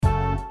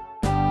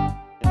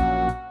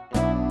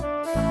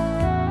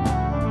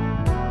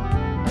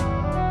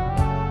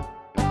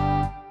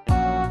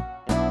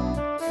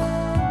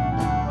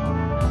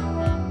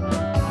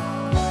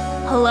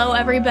Hello,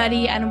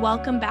 everybody, and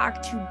welcome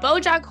back to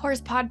BoJack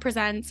Horsepod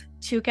presents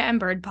Tuca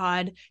and Bird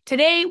Pod.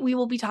 Today, we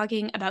will be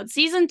talking about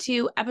Season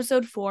 2,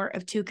 Episode 4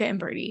 of Tuca and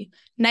Birdie,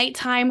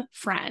 Nighttime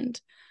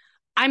Friend.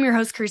 I'm your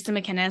host, Kirsten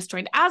McInnes,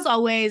 joined as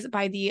always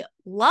by the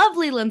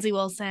lovely Lindsay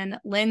Wilson.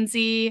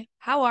 Lindsay,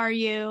 how are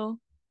you?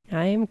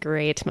 I am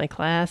great. My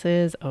class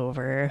is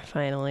over,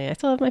 finally. I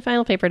still have my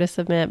final paper to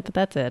submit, but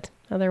that's it.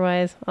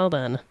 Otherwise, all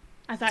done.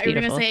 I thought you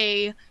were going to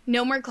say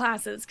no more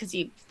classes because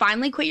you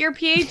finally quit your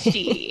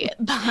PhD,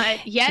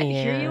 but yet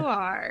here you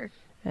are.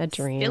 A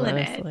dream, still in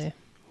honestly. It.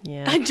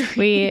 Yeah. A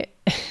dream.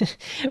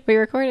 We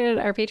recorded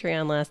our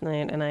Patreon last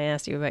night, and I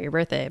asked you about your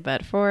birthday,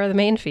 but for the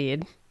main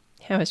feed,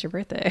 how was your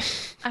birthday?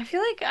 I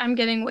feel like I'm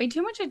getting way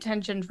too much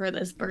attention for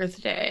this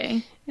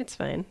birthday. It's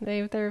fine.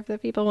 The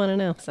people want to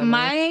know.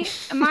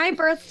 My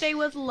birthday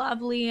was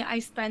lovely. I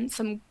spent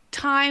some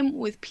time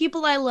with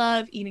people I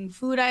love, eating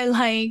food I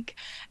like,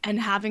 and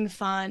having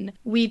fun.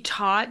 We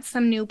taught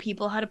some new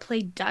people how to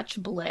play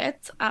Dutch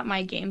Blitz at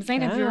my games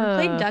night. Have you ever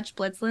played Dutch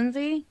Blitz,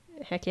 Lindsay?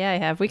 Heck yeah, I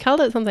have. We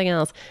called it something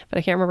else, but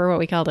I can't remember what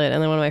we called it.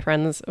 And then one of my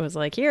friends was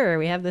like, here,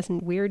 we have this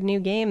weird new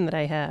game that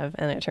I have.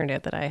 And it turned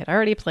out that I had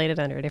already played it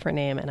under a different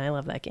name, and I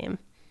love that game.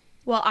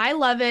 Well, I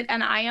love it,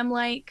 and I am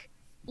like,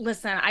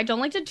 listen, I don't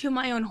like to toot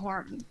my own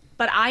horn,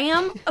 but I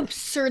am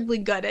absurdly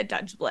good at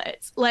Dutch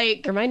Blitz.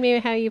 Like, remind me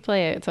how you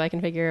play it so I can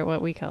figure out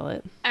what we call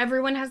it.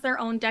 Everyone has their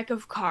own deck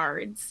of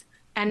cards,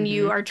 and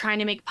you are trying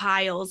to make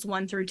piles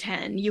 1 through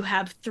 10. You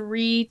have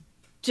 3,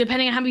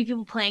 depending on how many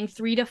people playing,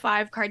 3 to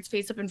 5 cards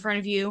face up in front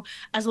of you,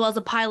 as well as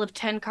a pile of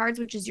 10 cards,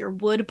 which is your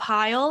wood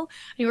pile.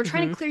 And you are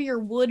trying to clear your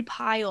wood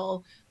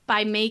pile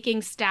by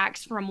making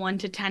stacks from 1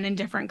 to 10 in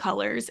different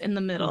colors in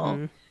the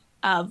middle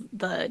of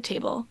the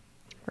table.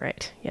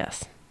 Right.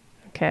 Yes.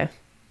 Okay.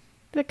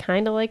 Is it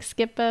kind of like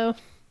Skip-Bo?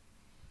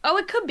 Oh,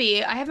 it could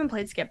be. I haven't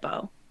played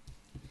Skip-Bo.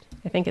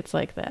 I think it's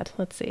like that.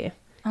 Let's see.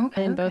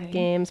 Okay. In both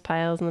games,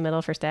 piles in the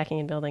middle for stacking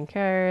and building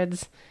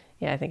cards.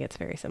 Yeah, I think it's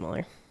very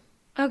similar.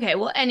 Okay,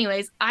 well,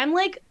 anyways, I'm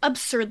like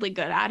absurdly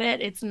good at it.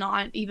 It's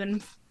not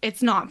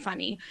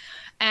funny.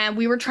 And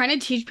we were trying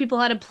to teach people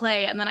how to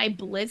play, and then I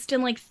blitzed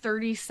in like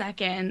 30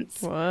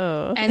 seconds.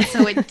 Whoa. And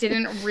so it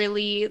didn't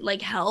really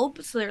like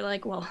help. So they're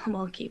like, well,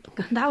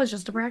 that was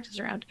just a practice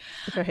round.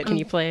 Okay, can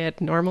you play it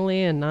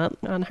normally and not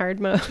on hard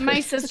mode? My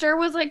sister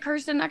was like,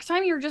 Kirsten, next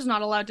time you're just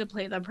not allowed to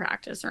play the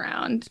practice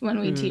round when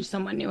we teach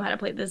someone new how to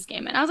play this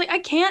game. And I was like, I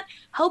can't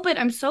help it.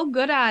 I'm so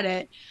good at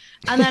it.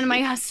 And then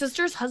my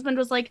sister's husband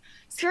was like,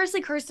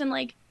 seriously, Kirsten,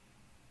 like,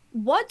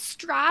 what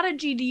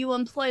strategy do you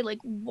employ? Like,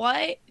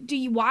 why do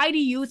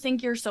you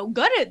think you're so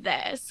good at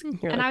this?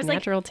 You're and like I was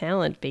natural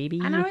talent,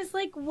 baby. And I was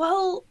like,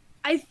 well,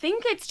 I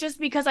think it's just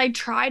because I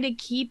try to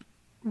keep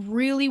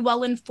really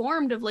well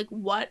informed of like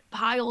what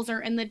piles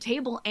are in the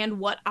table and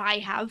what I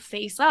have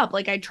face up.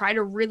 Like I try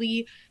to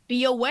really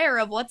be aware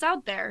of what's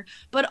out there.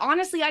 But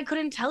honestly, I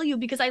couldn't tell you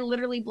because I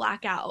literally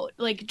black out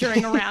like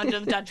during a round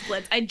of Dutch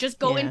Blitz. I just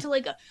go into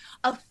like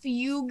a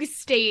fugue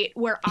state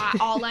where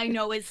all I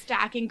know is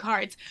stacking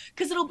cards,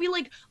 because it'll be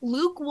like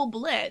Luke will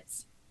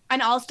blitz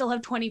and I'll still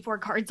have 24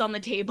 cards on the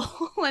table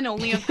and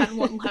only have had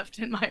 1 left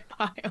in my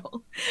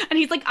pile. And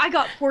he's like, I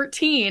got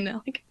 14.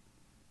 I'm like,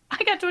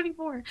 I got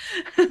 24.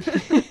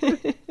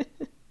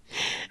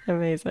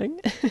 Amazing.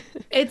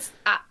 It's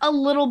a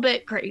little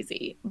bit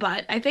crazy,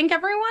 but I think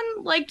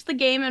everyone liked the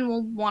game and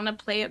will want to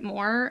play it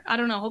more. I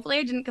don't know. Hopefully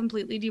I didn't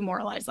completely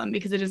demoralize them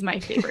because it is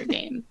my favorite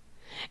game.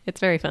 It's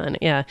very fun.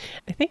 Yeah.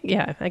 I think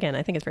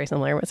it's very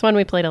similar. It's one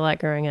we played a lot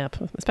growing up,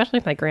 especially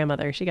with my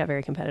grandmother. She got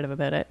very competitive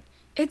about it.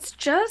 It's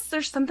just,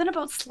 there's something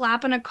about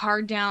slapping a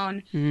card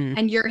down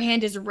and your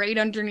hand is right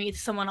underneath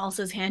someone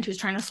else's hand who's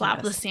trying to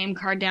slap the same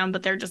card down,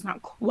 but they're just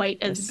not quite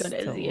as good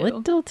as you. A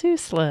little too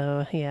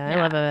slow. Yeah,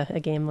 I love a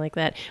game like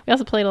that. We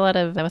also played a lot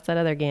of, what's that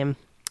other game?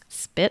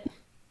 Spit?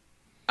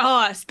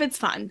 Oh, Spit's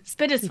fun.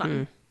 Spit is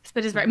fun.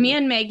 Spit is right. Me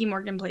and Maggie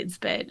Morgan played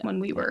Spit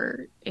when we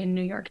were in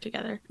New York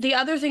together. The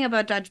other thing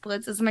about Dutch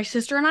Blitz is my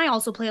sister and I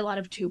also play a lot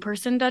of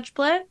 2-person Dutch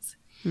Blitz.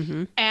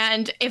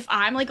 And if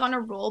I'm like on a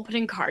roll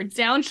putting cards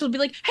down, she'll be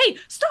like, hey,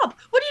 stop,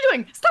 what are you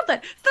doing, stop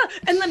that, stop.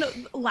 And then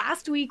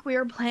last week we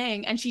were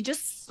playing and she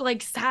just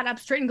like sat up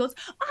straight and goes,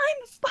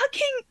 I'm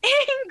fucking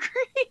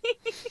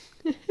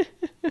angry.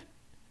 And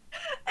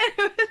it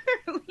was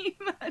really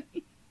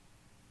funny.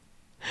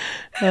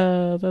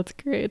 Oh, that's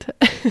great.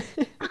 I'm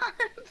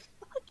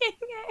fucking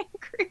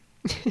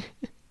angry.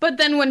 But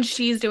then when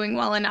she's doing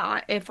well and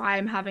not, if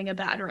I'm having a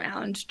bad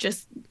round,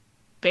 just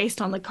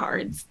based on the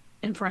cards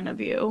in front of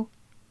you,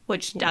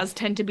 which does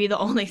tend to be the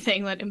only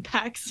thing that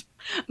impacts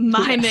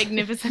my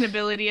magnificent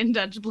ability in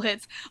Dutch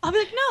Blitz, I'll be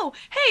like, no,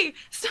 hey,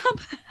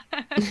 stop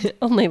that.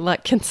 Only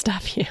luck can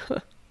stop you.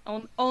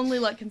 Only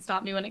luck can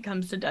stop me when it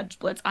comes to Dutch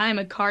Blitz. I am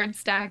a card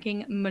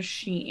stacking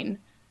machine.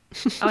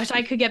 I wish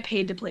I could get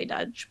paid to play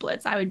Dutch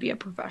Blitz. I would be a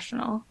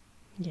professional.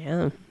 Yeah,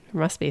 there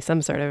must be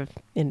some sort of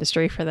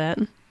industry for that.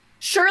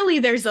 Surely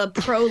there's a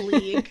pro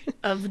league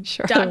of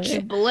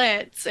Dutch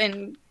Blitz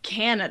in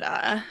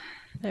Canada.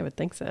 I would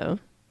think so.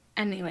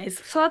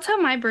 Anyways, so that's how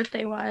my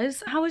birthday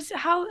was. How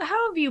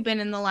have you been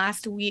in the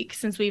last week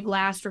since we've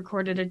last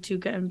recorded a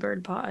Tuca and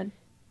Bird pod?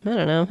 I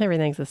don't know.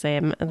 Everything's the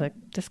same.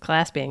 This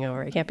class being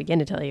over, I can't begin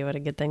to tell you what a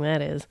good thing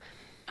that is.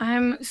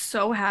 I'm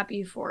so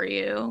happy for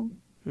you.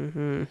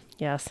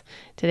 Yes.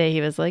 Today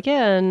he was like,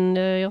 yeah, and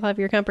you'll have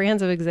your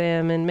comprehensive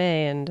exam in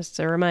May. And just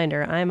a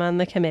reminder, I'm on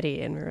the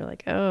committee. And we were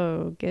like,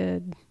 oh,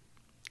 good.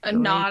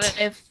 Not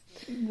if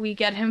we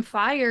get him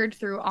fired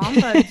through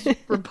ombuds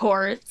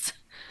reports.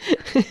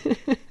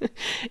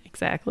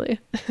 Exactly.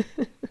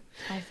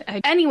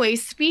 Anyway,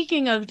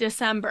 speaking of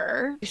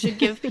December, we should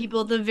give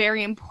people the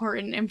very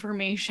important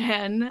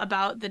information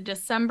about the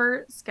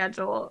December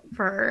schedule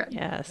for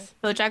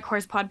BoJack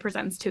Horsepod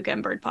presents Tuca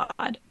and Bird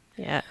Pod.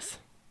 Yes.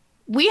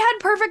 We had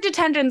perfect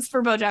attendance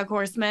for BoJack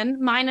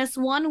Horseman, minus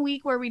 1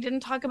 week where we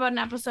didn't talk about an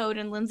episode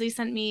and Lindsay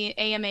sent me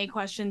AMA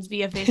questions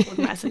via Facebook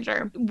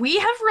Messenger. We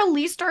have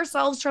released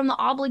ourselves from the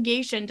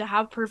obligation to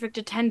have perfect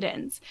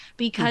attendance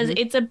because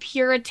it's a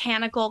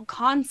puritanical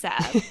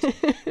concept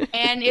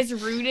and is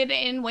rooted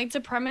in white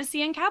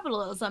supremacy and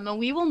capitalism, and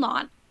we will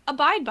not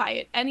abide by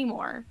it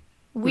anymore.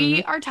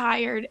 We are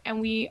tired and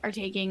we are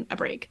taking a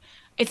break.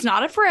 It's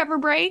not a forever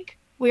break.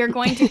 We are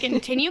going to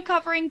continue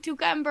covering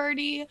Tuca and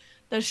Birdie,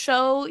 the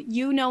show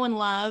you know and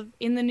love,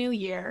 in the new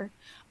year.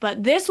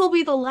 But this will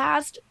be the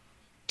last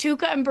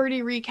Tuca and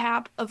Birdie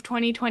recap of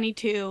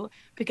 2022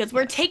 because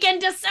we're taking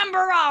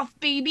December off,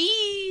 baby!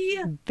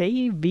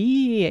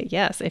 Baby!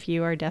 Yes, if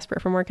you are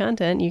desperate for more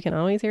content, you can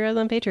always hear us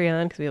on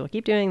Patreon because we will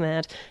keep doing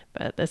that.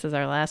 But this is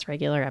our last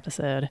regular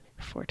episode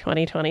for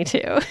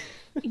 2022.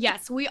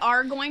 Yes, we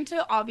are going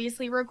to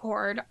obviously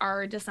record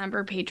our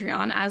December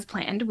Patreon as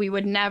planned. We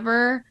would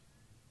never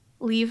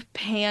leave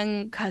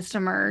paying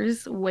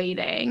customers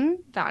waiting.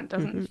 That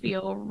doesn't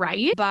feel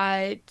right.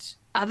 But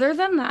other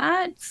than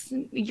that,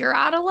 you're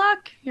out of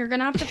luck. You're going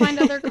to have to find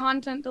other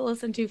content to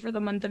listen to for the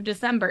month of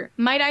December.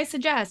 Might I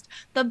suggest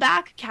the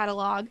back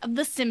catalog of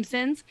The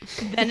Simpsons,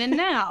 Then and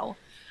Now,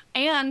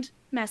 and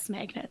Mess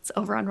Magnets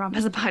over on Romp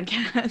as a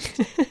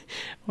Podcast.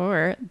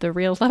 Or The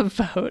Real Love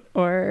Vote,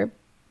 or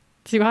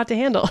Too Hot to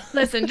Handle.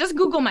 Listen, just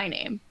Google my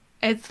name.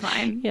 It's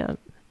fine. Yeah.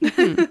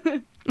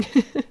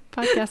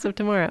 Podcast of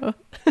tomorrow.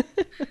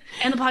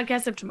 And the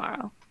podcast of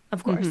tomorrow,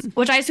 of course,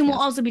 which I assume will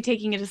also be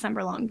taking a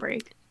December long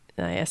break.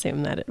 I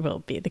assume that it will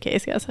be the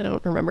case. Yes, I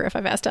don't remember if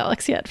I've asked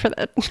Alex yet for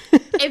that.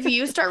 If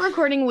you start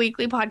recording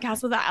weekly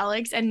podcasts with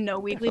Alex and no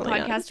weekly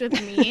podcast with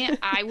me,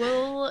 I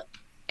will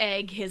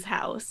egg his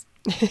house.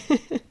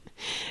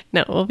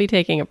 No, we'll be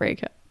taking a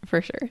break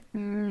for sure.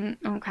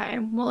 Okay,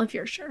 well, if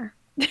you're sure.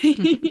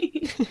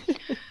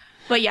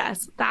 But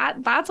yes,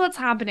 that's what's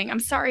happening.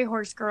 I'm sorry,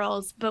 horse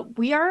girls, but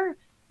we are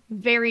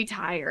very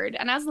tired.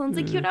 And as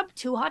Lindsay queued up,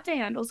 Too Hot to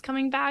Handle's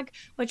coming back,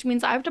 which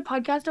means I have to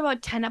podcast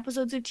about 10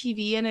 episodes of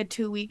TV in a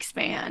 2-week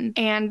span.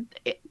 And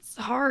it's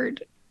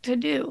hard to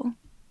do.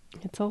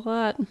 It's a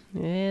lot.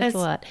 It's a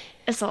lot.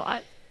 It's a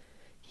lot.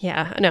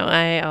 Yeah, no,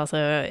 I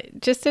also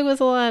it was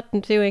a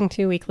lot doing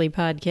 2 weekly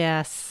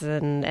podcasts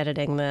and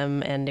editing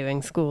them and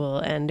doing school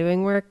and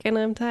doing work, and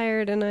I'm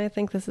tired, and I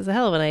think this is a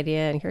hell of an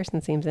idea, and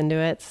Kirsten seems into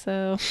it,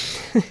 so.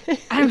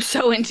 I'm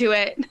so into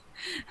it.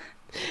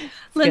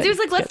 Lindsay was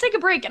like, let's take a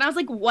break. And I was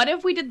like, what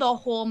if we did the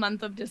whole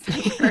month of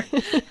December?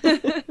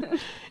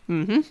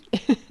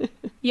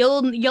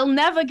 You'll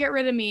never get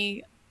rid of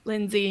me,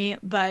 Lindsay,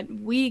 but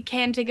we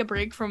can take a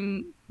break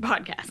from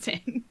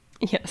podcasting.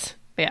 Yes.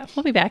 Yeah,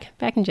 we'll be back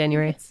in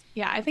January.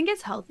 I think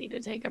it's healthy to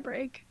take a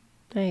break.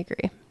 I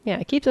agree. Yeah,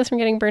 it keeps us from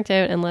getting burnt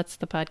out and lets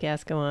the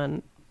podcast go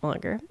on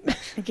longer.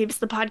 It keeps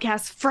the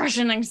podcast fresh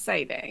and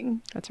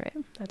exciting. That's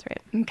right.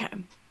 Okay.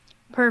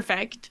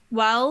 Perfect.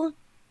 Well,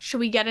 should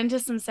we get into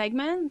some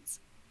segments?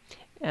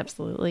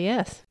 Absolutely,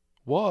 yes.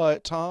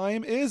 What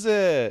time is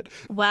it?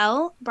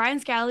 Well, Brian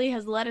Scally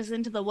has led us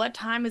into the What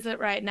Time Is It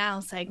Right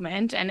Now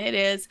segment, and it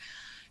is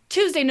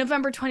Tuesday,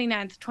 November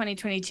 29th,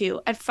 2022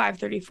 at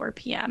 5:34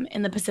 p.m.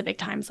 in the Pacific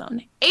time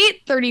zone,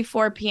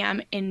 8:34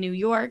 p.m. in New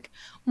York,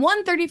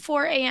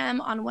 1:34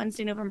 a.m. on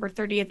Wednesday, November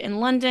 30th in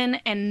London,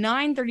 and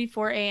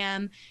 9:34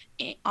 a.m.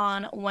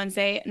 on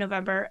Wednesday,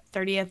 November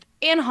 30th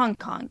in Hong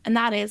Kong. And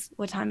that is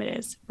what time it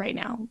is right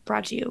now,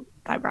 brought to you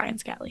by Brian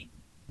Scally.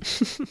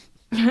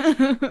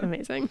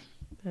 Amazing.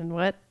 And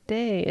what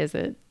day is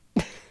it?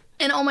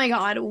 And oh my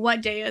God,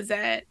 what day is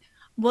it?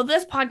 Well,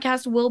 this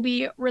podcast will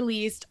be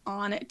released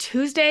on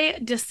Tuesday,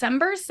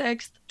 December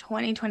 6th,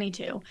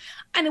 2022.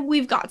 And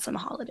we've got some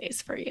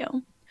holidays for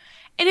you.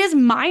 It is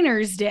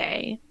Miners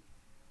Day.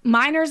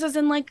 Miners as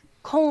in like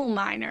coal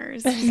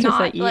miners,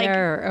 not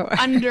like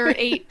under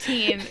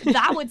 18.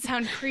 That would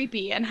sound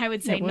creepy. And I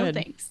would say no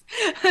thanks.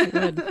 It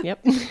would,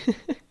 yep.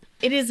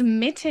 It is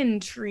Mitten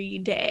Tree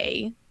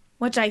Day,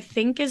 which I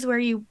think is where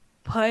you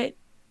put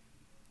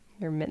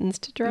your mittens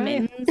to dry.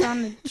 Mittens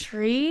on the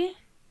tree.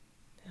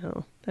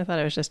 Oh, I thought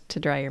it was just to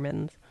dry your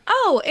mittens.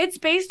 Oh, it's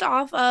based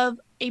off of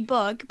a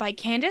book by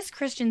Candace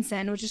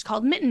Christensen, which is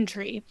called Mitten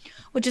Tree,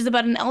 which is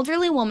about an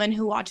elderly woman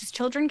who watches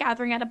children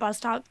gathering at a bus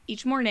stop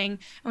each morning. And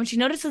when she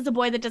notices a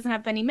boy that doesn't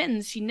have any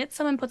mittens, she knits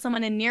some and puts them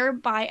on a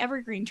nearby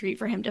evergreen tree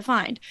for him to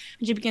find.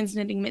 And she begins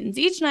knitting mittens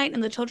each night,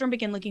 and the children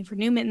begin looking for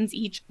new mittens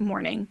each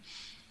morning.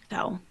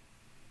 So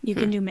you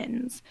can do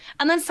mittens.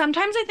 And then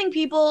sometimes I think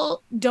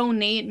people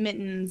donate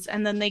mittens,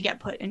 and then they get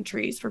put in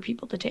trees for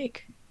people to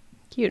take.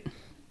 Cute.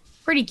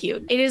 Pretty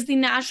cute. It is the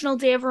National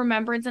Day of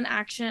Remembrance and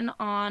Action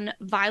on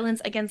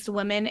Violence Against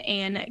Women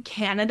in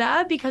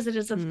Canada because it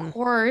is, of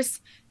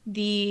course,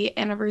 the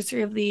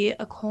anniversary of the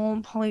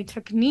École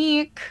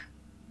Polytechnique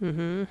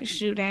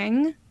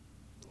shooting.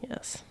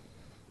 Yes.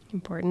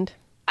 Important.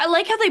 I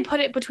like how they put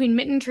it between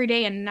Mitten Tree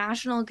Day and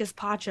National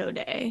Gazpacho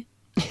Day.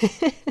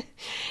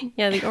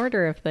 Yeah, the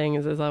order of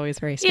things is always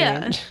very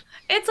strange. Yeah.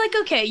 It's like,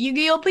 okay,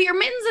 you'll put your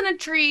mittens in a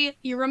tree,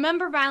 you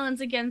remember violence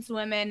against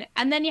women,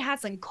 and then you have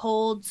some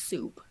cold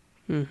soup.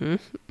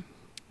 That's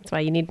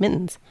why you need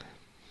mittens.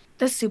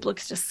 This soup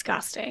looks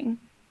disgusting.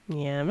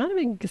 Yeah, I'm not a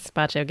big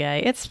gazpacho guy.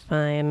 It's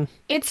fine.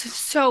 It's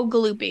so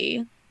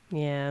gloopy.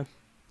 Yeah.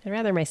 I'd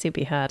rather my soup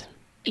be hot.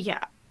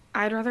 Yeah.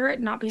 I'd rather it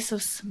not be so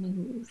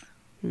smooth.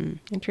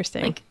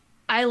 Interesting. Like,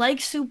 I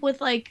like soup with,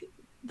 like,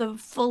 the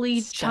fully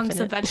Stuff chunks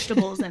in of it.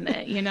 vegetables in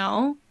it, you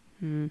know?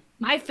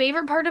 My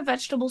favorite part of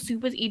vegetable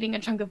soup is eating a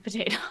chunk of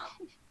potato.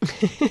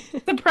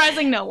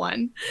 Surprising no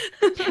one.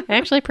 I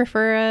actually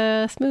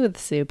prefer a smooth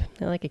soup.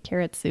 I like a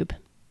carrot soup.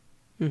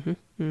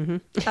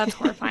 That's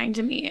horrifying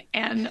to me.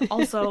 And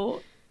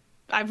also,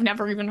 I've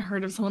never even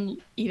heard of someone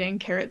eating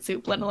carrot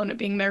soup, let alone it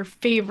being their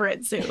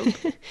favorite soup.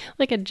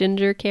 Like a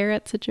ginger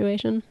carrot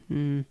situation.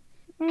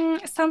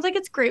 It sounds like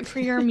it's great for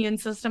your immune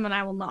system, and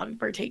I will not be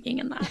partaking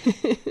in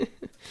that.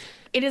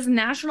 It is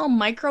National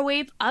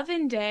Microwave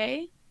Oven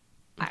Day.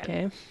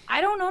 Okay.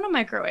 I don't own a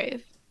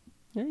microwave.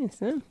 Nice.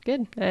 Oh,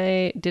 good.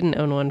 I didn't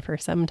own one for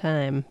some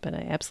time, but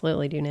I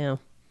absolutely do now.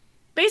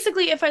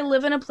 Basically, if I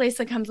live in a place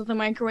that comes with a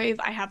microwave,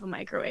 I have a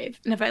microwave.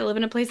 And if I live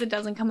in a place that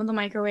doesn't come with a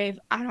microwave,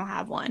 I don't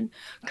have one.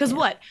 Because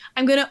what?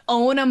 I'm going to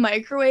own a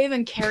microwave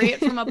and carry it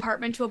from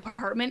apartment to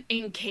apartment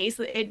in case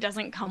it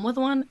doesn't come with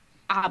one?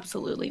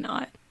 Absolutely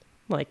not.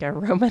 Like a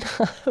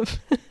Romanov.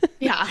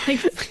 Yeah.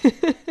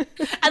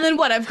 And then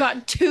what? I've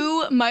got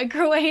 2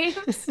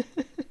 microwaves?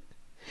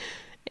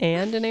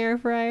 And an air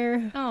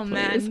fryer. Oh, Please.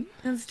 man.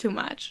 That's too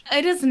much.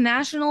 It is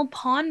National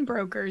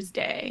Pawnbrokers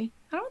Day.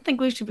 I don't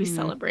think we should be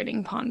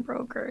celebrating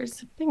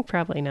pawnbrokers. I think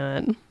probably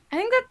not. I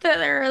think that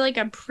they're like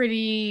a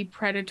pretty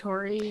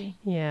predatory.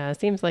 Yeah, it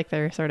seems like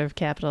they're sort of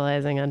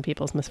capitalizing on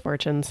people's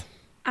misfortunes.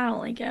 I don't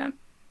like it.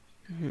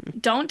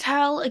 Don't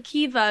tell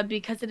Akiva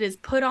because it is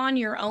put on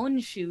your own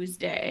shoes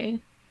day.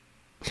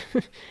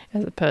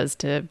 As opposed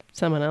to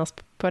someone else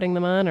putting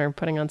them on or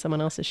putting on someone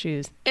else's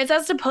shoes. It's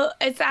as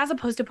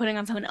opposed to putting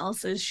on someone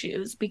else's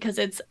shoes because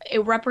it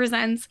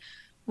represents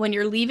when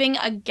you're leaving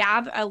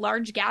a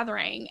large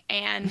gathering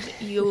and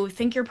you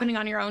think you're putting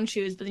on your own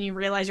shoes, but then you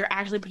realize you're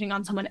actually putting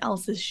on someone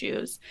else's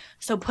shoes.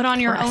 So put on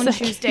your own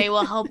Classic. shoes day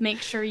will help make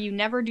sure you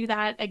never do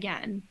that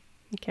again.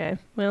 Okay,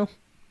 well,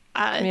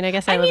 I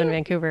guess I live in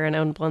Vancouver and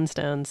own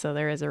Blundstones, so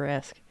there is a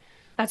risk.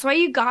 That's why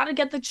you gotta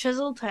get the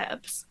chisel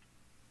tips.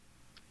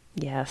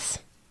 Yes.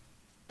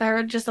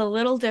 They're just a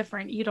little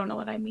different. You don't know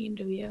what I mean,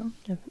 do you?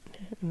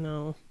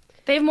 No.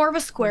 They have more of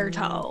a square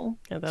toe,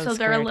 Yeah, those so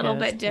they're a square little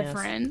toes, bit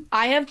different.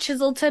 I have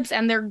chisel tips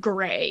and they're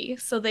gray,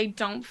 so they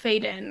don't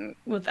fade in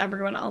with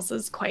everyone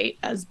else's quite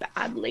as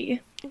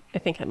badly. I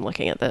think I'm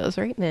looking at those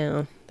right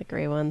now, the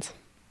gray ones.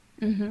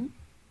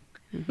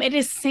 It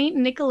is St.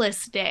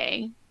 Nicholas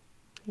Day.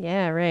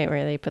 Yeah, right,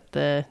 where they put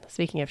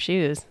speaking of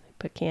shoes, they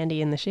put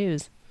candy in the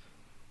shoes.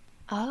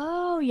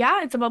 Oh,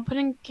 yeah, it's about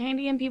putting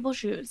candy in people's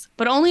shoes,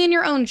 but only in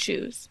your own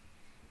shoes,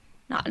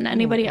 not in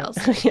anybody else.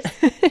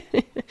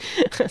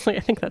 I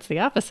think that's the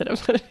opposite of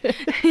what it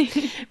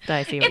is. But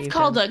I see what It's you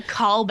called did. a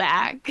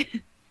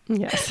callback.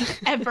 Yes.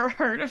 Ever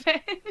heard of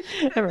it?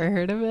 Ever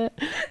heard of it?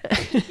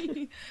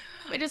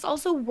 It is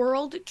also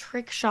World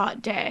Trick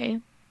Shot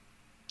Day,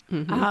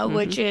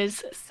 which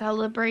is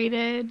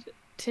celebrated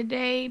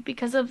today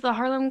because of the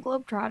Harlem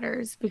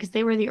Globetrotters, because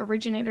they were the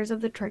originators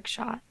of the trick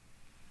shot.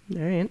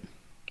 All right.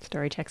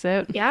 Story checks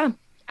out. Yeah,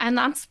 and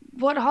that's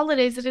what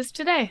holidays it is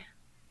today.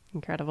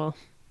 Incredible.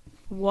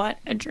 What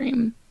a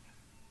dream.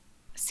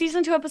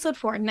 Season 2, Episode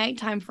 4,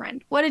 Nighttime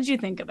Friend. What did you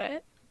think of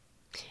it?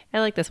 I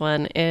like this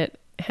one. It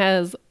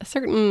has a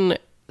certain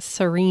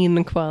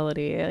serene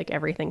quality, like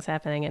everything's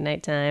happening at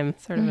nighttime,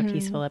 sort of a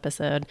peaceful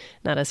episode,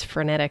 not as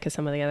frenetic as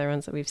some of the other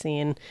ones that we've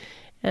seen.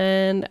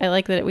 And I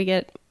like that we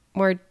get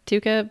more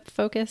Tuca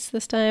focus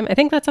this time. I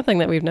think that's something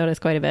that we've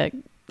noticed quite a bit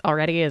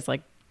already, is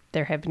like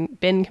there have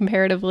been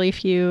comparatively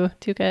few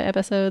Tuca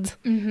episodes.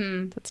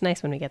 So it's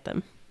nice when we get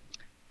them.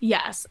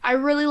 Yes, I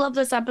really love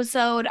this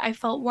episode. I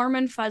felt warm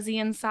and fuzzy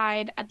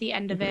inside at the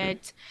end of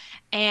it.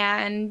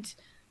 And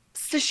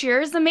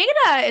Sashir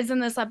Zameda is in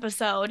this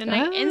episode, and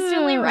I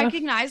instantly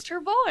recognized her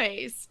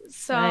voice.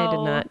 So I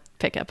did not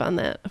pick up on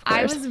that, of course.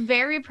 I was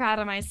very proud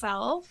of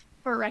myself.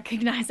 for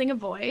recognizing a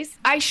voice.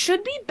 I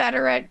should be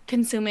better at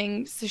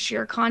consuming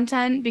Sashir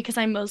content because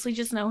I mostly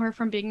just know her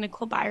from being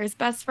Nicole Byer's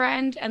best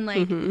friend. And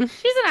like,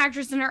 she's an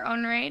actress in her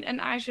own right,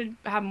 and I should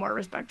have more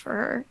respect for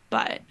her.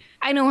 But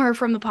I know her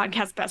from the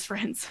podcast Best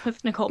Friends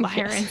with Nicole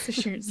Byer and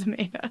Sashir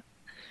Zameda.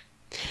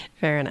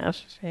 Fair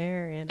enough.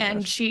 Fair enough.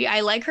 And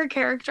I like her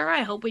character.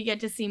 I hope we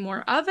get to see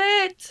more of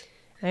it.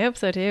 I hope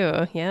so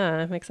too. Yeah,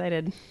 I'm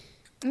excited.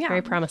 Yeah.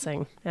 Very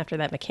promising after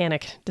that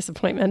mechanic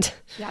disappointment.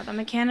 Yeah, the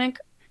mechanic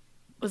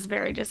was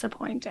very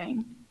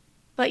disappointing.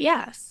 But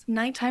yes,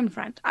 Nighttime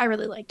Friend. I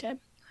really liked it.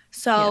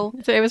 So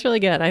it was really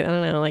good. I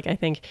don't know. Like, I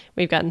think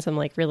we've gotten some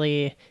like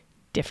really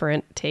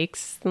different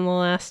takes than the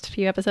last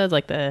few episodes.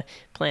 Like the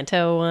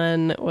Planteau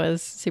one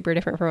was super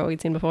different from what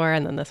we'd seen before.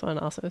 And then this one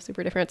also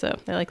super different. So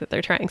I like that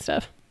they're trying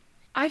stuff.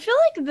 I feel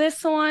like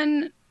this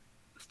one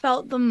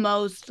felt the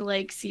most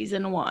like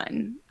season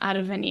 1 out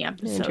of any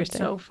episode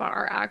so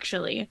far,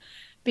 actually.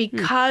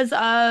 Because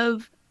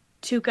of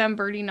Tuca and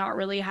Birdie not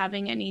really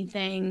having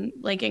anything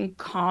like in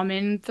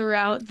common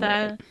throughout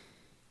the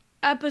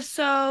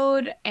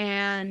episode,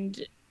 and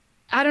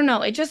I don't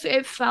know,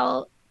 it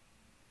felt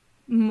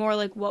more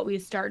like what we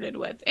started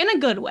with in a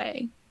good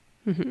way.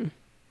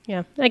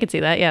 Yeah, I could see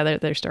that. Yeah,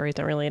 their stories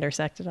don't really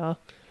intersect at all.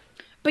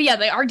 But yeah,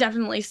 they are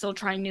definitely still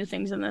trying new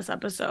things in this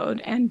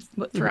episode and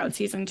throughout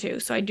season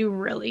 2. So I do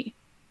really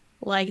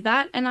like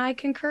that, and I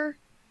concur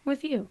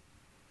with you.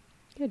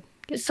 Good.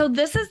 So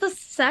this is the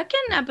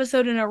second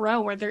episode in a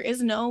row where there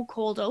is no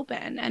cold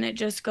open, and it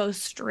just goes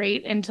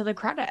straight into the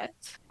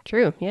credits.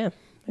 True, yeah.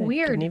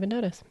 Weird. I didn't even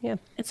notice. Yeah.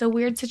 It's a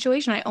weird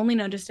situation. I only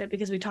noticed it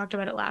because we talked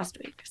about it last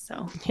week.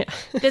 So yeah.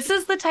 This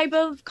is the type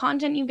of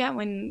content you get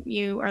when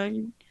you are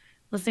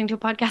listening to a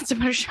podcast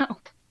about a show.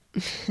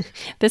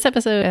 This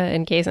episode,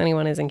 in case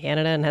anyone is in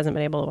Canada and hasn't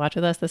been able to watch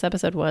with us, this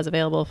episode was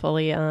available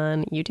fully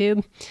on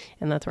YouTube,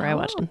 and that's where I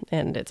watched it.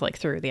 And it's like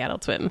through the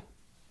Adult Swim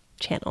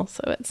channel,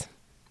 so it's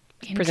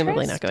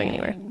presumably not going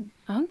anywhere.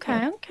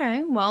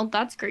 Okay. Well,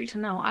 that's great to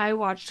know. I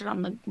watched it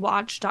on the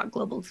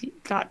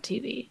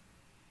watch.global.tv.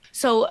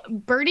 So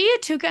Birdie,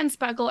 Tuca, and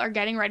Speckle are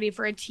getting ready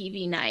for a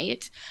TV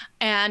night,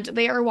 and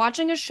they are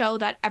watching a show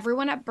that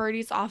everyone at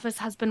Birdie's office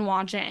has been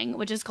watching,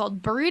 which is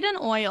called Buried in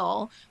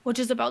Oil, which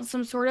is about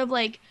some sort of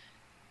like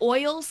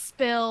oil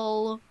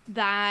spill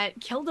that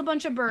killed a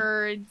bunch of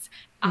birds,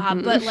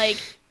 but like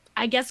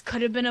I guess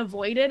could have been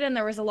avoided, and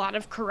there was a lot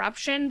of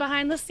corruption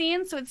behind the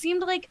scenes. So it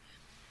seemed like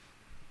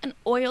an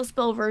oil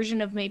spill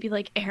version of maybe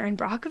like Erin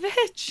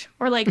Brockovich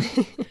or like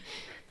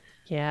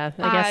yeah,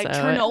 I guess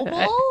so.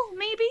 Chernobyl,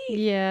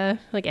 maybe? Yeah,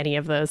 like any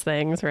of those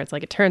things where it's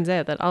like it turns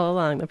out that all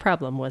along the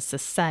problem was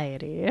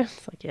society.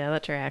 It's like, yeah,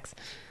 that tracks.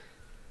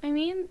 I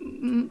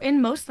mean,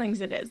 in most things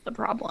it is the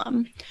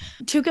problem.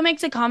 Tuca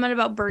makes a comment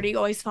about Birdie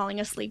always falling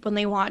asleep when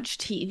they watch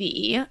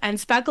TV, and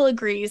Speckle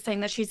agrees,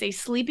 saying that she's a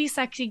sleepy,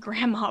 sexy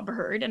grandma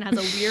bird and has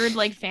a weird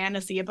like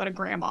fantasy about a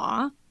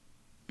grandma.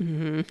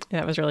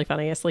 That was really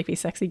funny. A sleepy,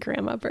 sexy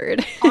grandma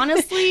bird.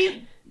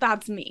 Honestly,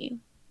 that's me.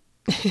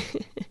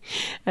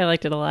 I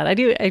liked it a lot. I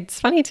do. It's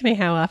funny to me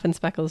how often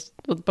Speckles,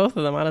 with both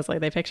of them, honestly,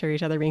 they picture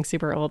each other being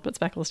super old, but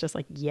Speckles just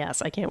like,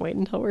 yes, I can't wait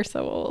until we're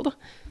so old.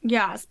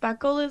 Yeah,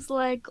 Speckle is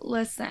like,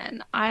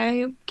 listen,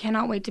 I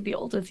cannot wait to be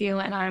old with you,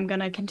 and I'm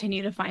gonna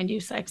continue to find you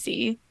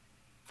sexy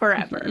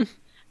forever.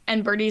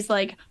 And Birdie's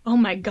like, oh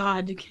my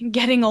god,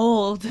 getting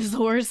old is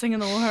the worst thing in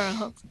the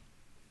world.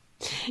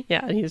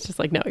 Yeah, and he's just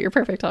like, no, you're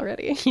perfect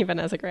already, even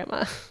as a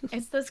grandma.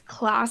 It's this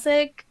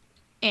classic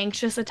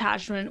anxious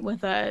attachment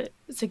with a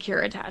secure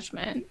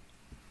attachment.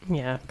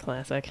 Yeah,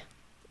 classic.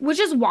 Which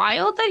is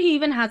wild that he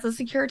even has a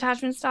secure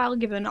attachment style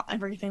given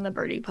everything that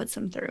Birdie puts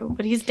him through.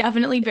 But he's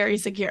definitely very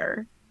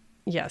secure.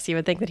 Yes, you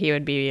would think that he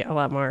would be a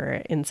lot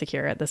more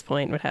insecure at this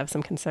point, would have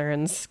some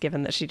concerns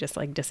given that she just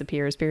like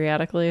disappears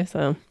periodically.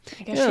 So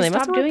I guess they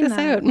must doing this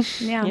that.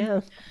 Out.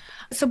 Yeah.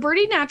 So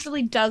Birdie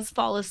naturally does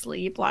fall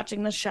asleep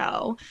watching the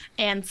show,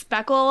 and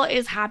Speckle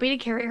is happy to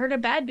carry her to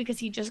bed because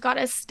he just got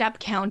a step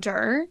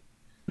counter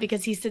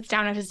because he sits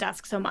down at his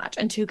desk so much.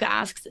 And Tuca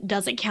asks,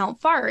 does it count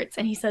farts?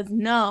 And he says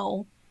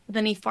no. But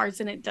then he farts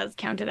and it does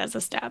count it as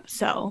a step.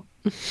 So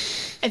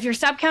if your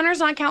step counter's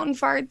not counting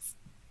farts,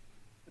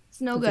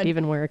 it's no good. Does it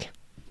even work?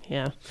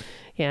 Yeah.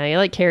 Yeah, he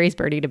like carries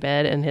Birdie to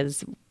bed and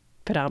his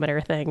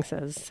pedometer thing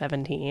says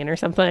 17 or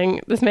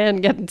something. This man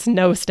gets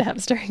no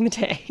steps during the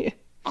day.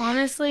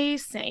 Honestly,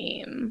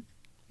 same.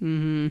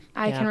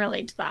 I can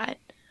relate to that.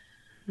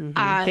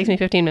 It takes me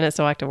 15 minutes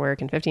to walk to work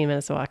and 15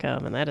 minutes to walk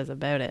home, and that is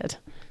about it.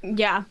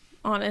 Yeah,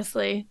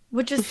 honestly,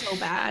 which is so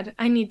bad.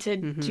 I need to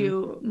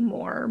do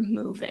more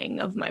moving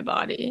of my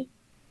body.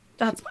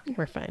 That's fine.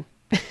 We're fine.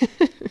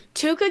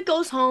 Tuca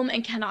goes home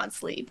and cannot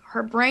sleep.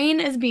 Her brain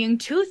is being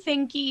too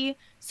thinky,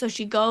 so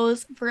she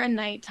goes for a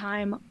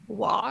nighttime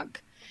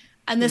walk.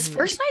 And this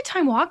first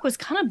nighttime walk was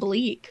kind of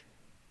bleak.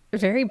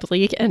 Very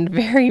bleak and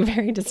very,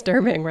 very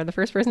disturbing, where the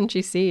first person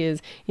she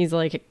sees, he's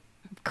like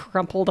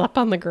crumpled up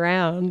on the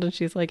ground. And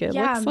she's like, it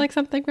looks like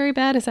something very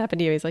bad has happened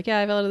to you. He's like, yeah,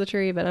 I fell out of the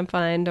tree, but I'm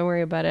fine. Don't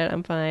worry about it.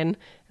 I'm fine.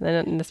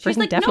 And then this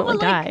person definitely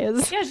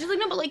dies. Yeah, she's like,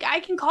 no, but like I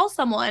can call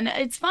someone.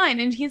 It's fine.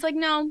 And he's like,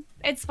 no,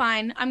 it's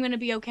fine. I'm going to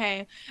be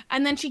okay.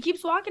 And then she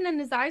keeps walking and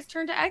his eyes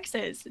turn to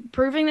X's,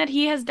 proving that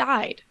he has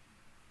died.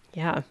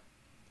 Yeah.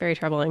 Very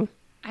troubling.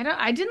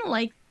 I didn't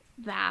like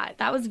that.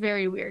 That was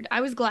very weird.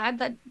 I was glad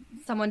that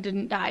someone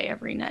didn't die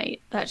every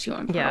night that she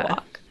went for a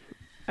walk.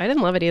 I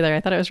didn't love it either.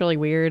 I thought it was really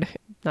weird.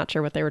 Not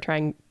sure what they were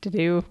trying to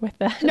do with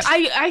that. No,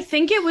 I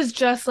think it was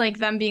just like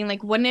them being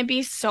like, wouldn't it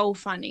be so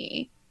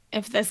funny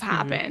if this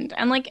happened?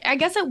 And like, I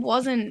guess it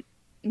wasn't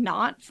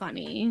not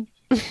funny,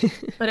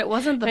 but it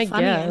wasn't the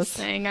funniest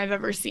thing I've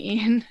ever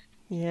seen.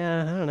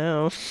 Yeah, I don't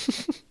know.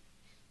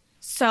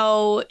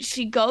 So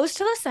she goes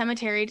to the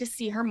cemetery to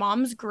see her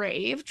mom's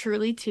grave,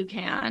 Truly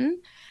Toucan.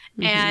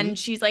 And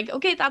she's like,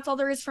 okay, that's all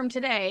there is from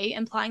today,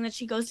 implying that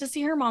she goes to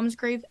see her mom's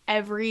grave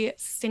every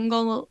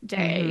single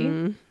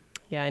day.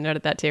 Yeah, I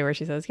noted that too, where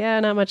she says, yeah,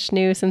 not much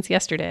new since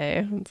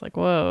yesterday. It's like,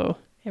 whoa,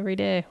 every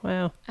day.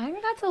 Wow. I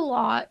think that's a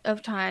lot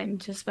of time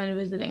to spend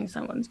visiting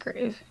someone's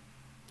grave.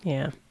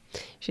 Yeah.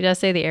 She does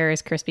say the air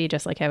is crispy,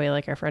 just like how we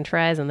like our French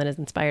fries, and then is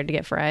inspired to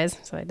get fries.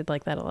 So I did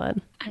like that a lot.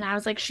 And I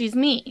was like, she's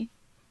me.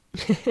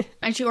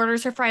 And she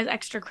orders her fries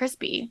extra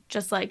crispy,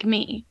 just like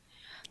me.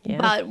 Yeah.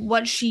 But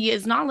what she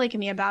is not liking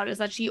me about is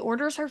that she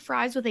orders her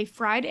fries with a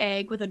fried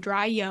egg with a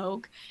dry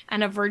yolk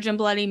and a virgin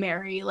Bloody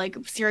Mary, like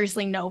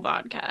seriously no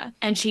vodka.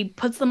 And she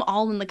puts them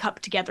all in the cup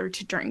together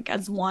to drink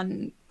as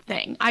one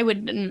thing.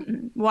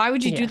 Why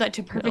would you do that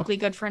to perfectly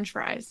good French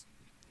fries?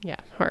 Yeah,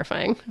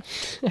 horrifying.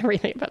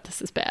 Everything about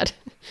this is bad.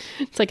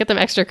 It's like get them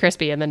extra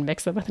crispy and then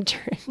mix them with a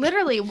drink.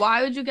 Literally,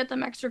 why would you get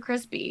them extra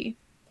crispy?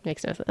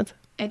 Makes no sense.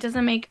 It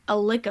doesn't make a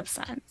lick of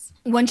sense.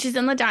 When she's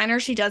in the diner,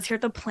 she does hear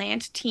the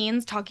plant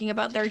teens talking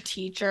about their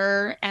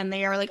teacher, and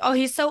they are like, oh,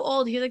 he's so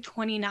old. He's like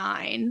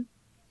 29.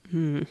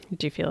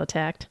 Did you feel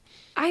attacked?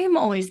 I am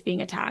always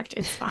being attacked.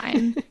 It's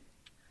fine.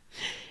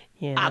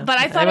 Yeah. But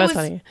I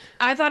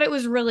thought it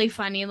was really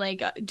funny,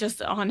 like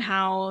just on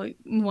how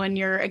when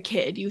you're a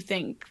kid, you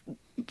think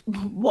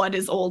what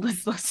is old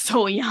is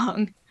so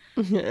young.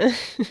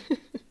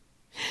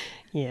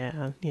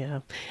 Yeah.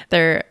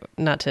 They're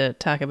not to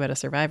talk about a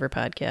Survivor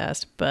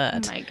podcast,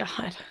 but oh my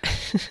God.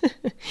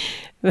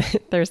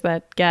 There's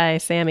that guy,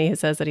 Sammy, who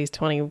says that he's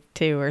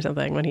 22 or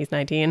something when he's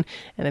 19.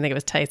 And I think it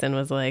was Tyson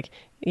was like,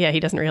 yeah, he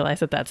doesn't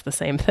realize that that's the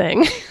same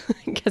thing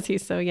because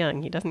he's so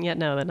young. He doesn't yet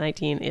know that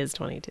 19 is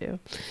 22.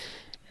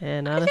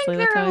 And honestly, I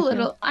think they're a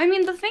little, I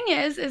mean, the thing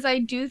is I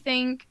do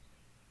think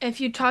if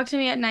you talk to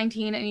me at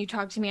 19 and you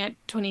talk to me at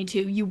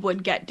 22, you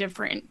would get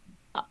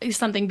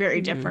something very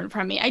different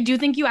from me. I do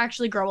think you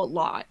actually grow a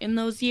lot in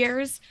those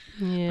years.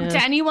 Yeah.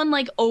 To anyone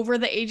like over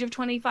the age of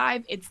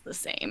 25, it's the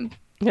same.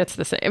 It's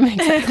the same,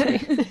 exactly.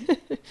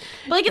 But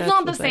like it's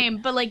not the same,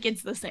 but like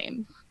it's the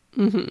same.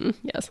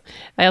 Yes.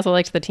 I also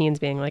liked the teens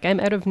being like, I'm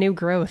out of new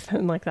growth,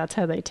 and like that's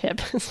how they tip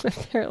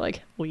with their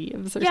like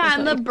leaves or something.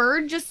 And the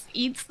bird just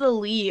eats the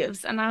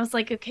leaves, and I was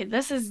like, okay,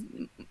 this is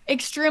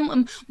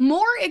extremely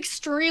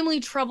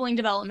troubling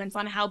developments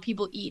on how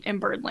people eat in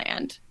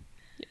Birdland.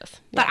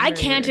 Yes. But I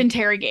can't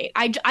interrogate.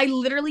 I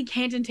literally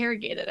can't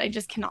interrogate it. I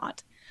just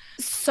cannot.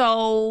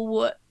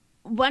 So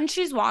when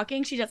she's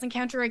walking, she does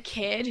encounter a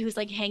kid who's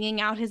like hanging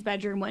out his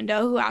bedroom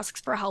window who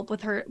asks for help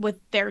with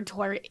their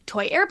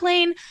toy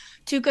airplane.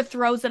 Tuca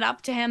throws it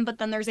up to him, but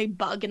then there's a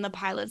bug in the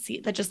pilot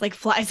seat that just like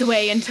flies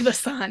away into the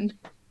sun.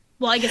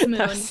 Well, I guess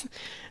moon.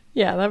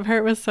 That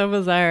part was so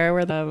bizarre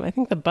where I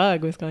think the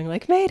bug was going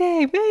like,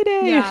 Mayday,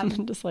 Mayday,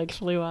 and just like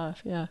flew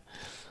off. Yeah.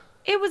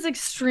 It was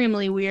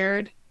extremely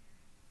weird.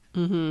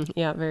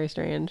 Yeah, very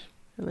strange.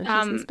 And then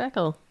she sees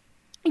Speckle.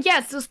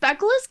 Yeah, so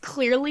Speckle is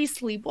clearly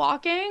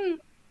sleepwalking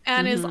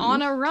and is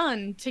on a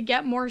run to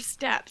get more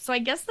steps. So I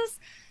guess this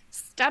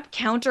step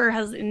counter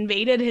has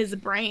invaded his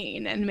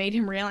brain and made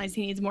him realize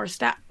he needs more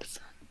steps.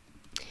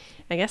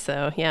 I guess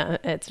so. Yeah,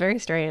 it's very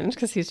strange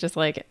because he's just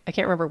like, I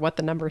can't remember what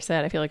the number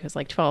said. I feel like it was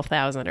like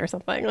 12,000 or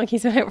something. Like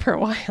he's been out for a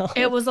while.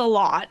 It was a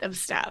lot of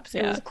steps.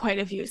 It was quite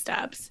a few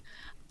steps.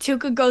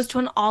 Tuca goes to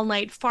an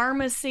all-night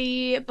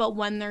pharmacy, but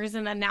when there's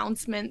an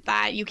announcement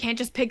that you can't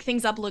just pick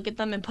things up, look at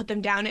them, and put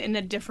them down in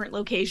a different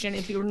location.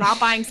 If you're not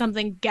buying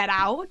something, get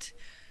out.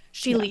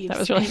 She leaves. That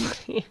was really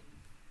funny.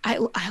 I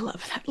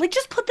love that. Like,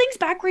 just put things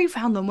back where you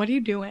found them. What are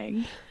you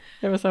doing?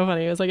 It was so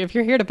funny. It was like, if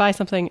you're here to buy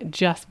something,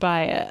 just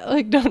buy it.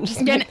 Like, don't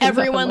just. Then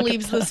everyone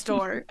leaves the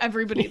store.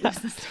 Everybody leaves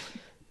the store.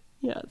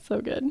 Yeah, it's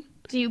so good.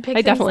 Do you pick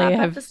things up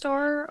at the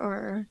store,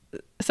 or?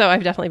 So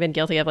I've definitely been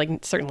guilty of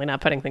like certainly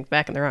not putting things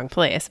back in the wrong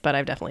place, but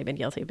I've definitely been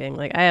guilty of being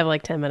like, I have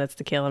like 10 minutes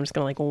to kill. I'm just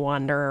gonna like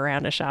wander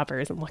around to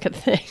Shoppers and look at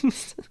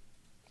things.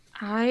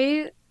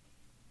 I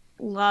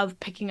love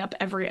picking up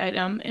every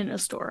item in a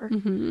store,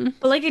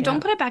 but like I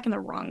don't put it back in the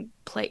wrong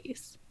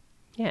place.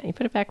 Yeah, you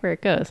put it back where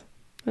it goes.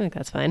 I think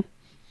that's fine.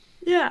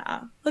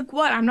 Yeah, like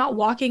what? I'm not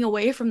walking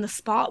away from the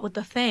spot with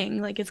the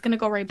thing. Like it's gonna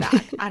go right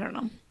back. I don't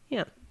know.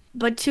 Yeah.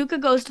 But Tuca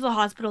goes to the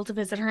hospital to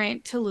visit her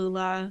Aunt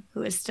Tallulah,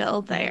 who is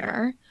still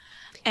there.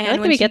 I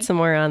like that we get some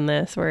more on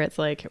this, where it's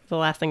like the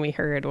last thing we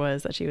heard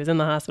was that she was in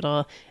the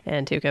hospital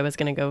and Tuca was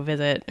going to go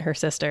visit her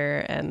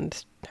sister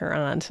and her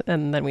aunt,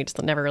 and then we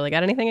just never really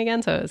got anything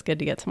again, so it was good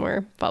to get some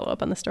more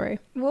follow-up on the story.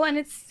 Well, and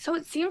it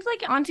seems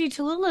like Auntie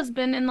Tallulah's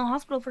been in the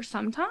hospital for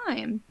some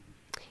time.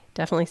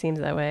 Definitely seems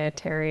that way.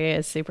 Terry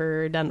is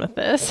super done with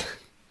this.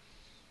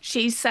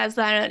 She says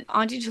that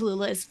Auntie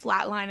Tallulah is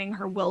flatlining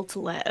her will to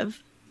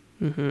live.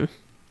 Mm-hmm.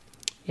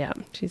 Yeah,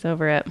 she's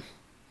over it.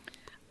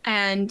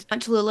 And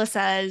Aunt Tallulah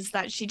says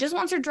that she just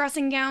wants her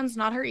dressing gowns,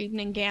 not her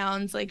evening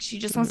gowns. Like, she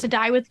just wants to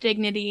die with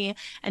dignity.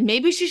 And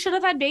maybe she should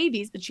have had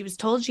babies, but she was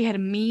told she had a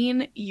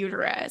mean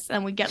uterus.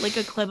 And we get, like,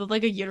 a clip of,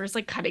 like, a uterus,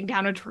 like, cutting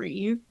down a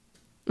tree.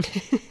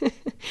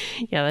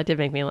 Yeah, that did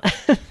make me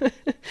laugh.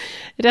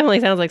 It definitely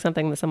sounds like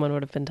something that someone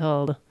would have been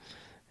told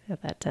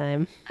at that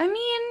time. I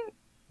mean,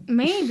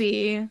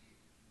 maybe.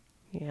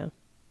 Yeah.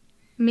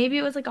 Maybe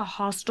it was, like, a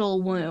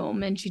hostile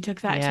womb, and she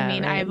took that to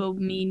mean right. I have a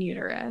mean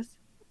uterus.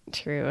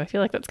 True. I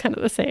feel like that's kind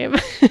of the same.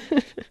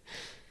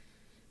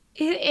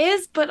 It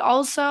is, but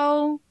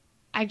also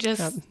I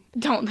just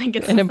don't think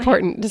it's an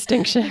important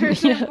distinction.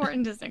 There's an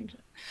important distinction.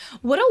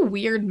 What a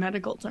weird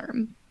medical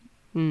term.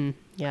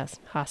 Yes.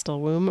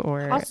 Hostile womb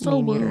or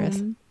hostile mean womb.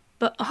 uterus.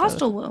 But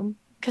hostile womb,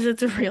 because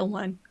it's a real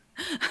one.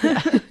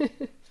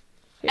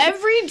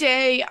 Every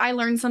day I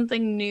learn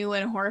something new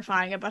and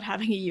horrifying about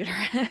having a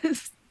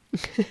uterus.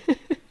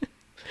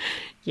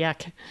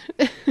 Yuck.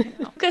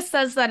 Tuca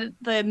says that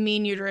the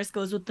mean uterus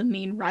goes with the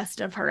mean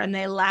rest of her, and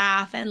they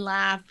laugh and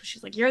laugh.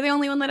 She's like, "You're the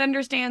only one that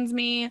understands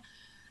me."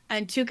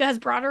 And Tuca has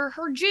brought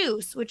her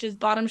juice, which is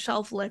bottom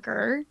shelf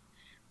liquor.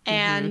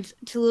 And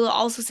Tallulah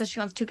also says she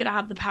wants Tuca to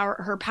have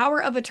her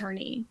power of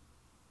attorney.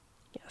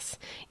 Yes.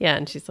 Yeah,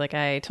 and she's like,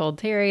 I told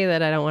Terry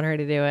that I don't want her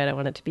to do it. I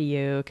want it to be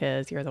you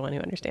because you're the one who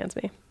understands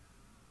me.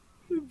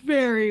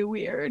 Very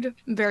weird.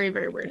 Very,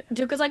 very weird.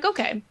 Tuca's like,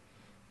 okay.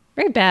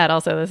 Very bad.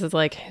 Also, this is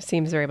like,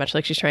 seems very much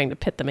like she's trying to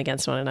pit them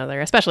against one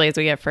another, especially as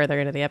we get further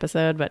into the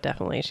episode. But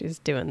definitely she's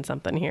doing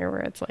something here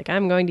where it's like,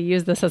 I'm going to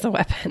use this as a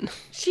weapon.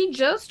 She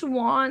just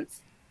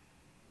wants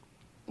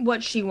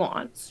what she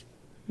wants.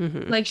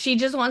 Like, she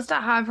just wants to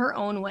have her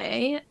own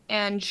way,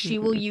 and she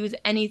will use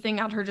anything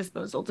at her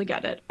disposal to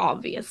get it,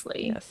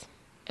 obviously. Yes.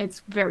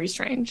 It's very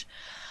strange.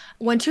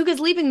 When Tuca's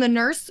leaving, the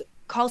nurse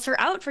calls her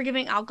out for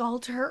giving alcohol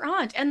to her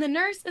aunt. And the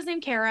nurse is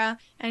named Kara,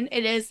 and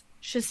it is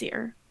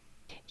Shaseer.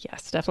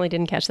 Yes, definitely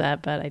didn't catch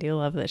that, but I do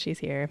love that she's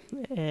here.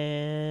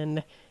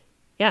 And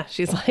yeah,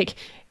 she's like,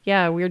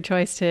 yeah, weird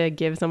choice to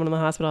give someone in the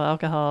hospital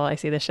alcohol. I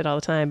see this shit all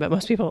the time, but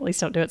most people at least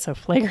don't do it so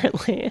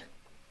flagrantly.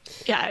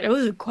 Yeah, it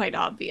was quite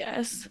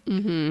obvious.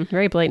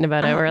 Very blatant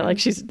about it, where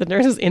like the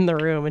nurse is in the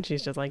room and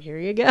she's just like, here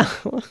you go.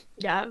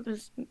 Yeah,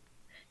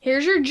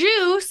 here's your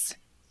juice.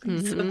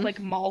 With like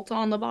malt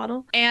on the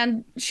bottle.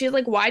 And she's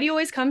like, why do you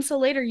always come so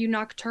late? Are you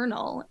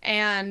nocturnal?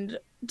 And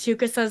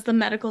Tuca says the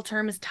medical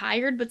term is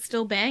tired but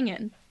still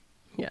banging.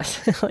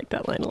 Yes, I like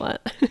that line a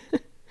lot.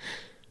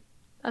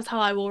 That's how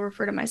I will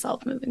refer to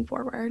myself moving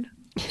forward.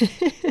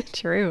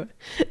 True.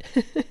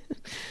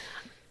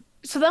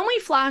 So then we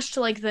flash to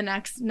like the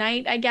next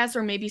night, I guess,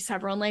 or maybe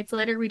several nights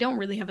later. We don't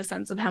really have a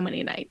sense of how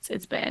many nights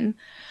it's been.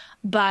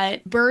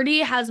 But Birdie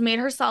has made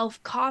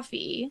herself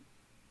coffee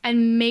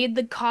and made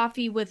the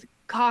coffee with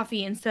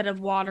coffee instead of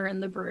water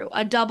in the brew,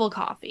 a double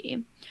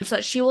coffee, so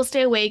that she will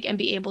stay awake and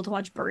be able to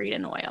watch Buried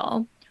in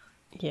Oil.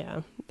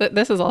 Yeah.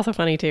 This is also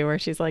funny too, where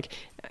she's like,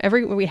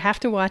 we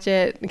have to watch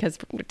it, because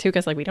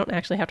Tuca's like, we don't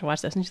actually have to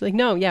watch this. And she's like,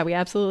 no, yeah, we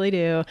absolutely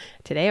do.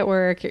 Today at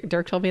work,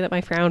 Dirk told me that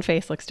my frown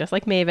face looks just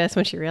like Mavis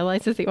when she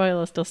realizes the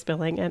oil is still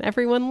spilling, and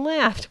everyone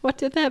laughed. What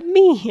did that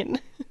mean?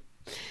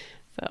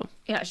 So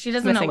yeah, she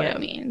doesn't know what it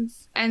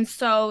means. And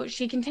so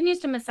she continues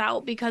to miss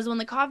out, because when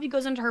the coffee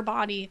goes into her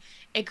body,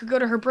 it could go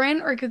to her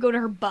brain or it could go to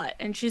her butt.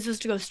 And she's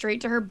supposed to go straight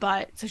to her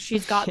butt. So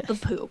she's got the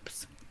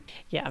poops.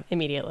 Yeah,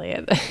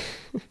 immediately.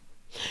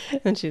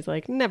 And she's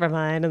like, never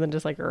mind. And then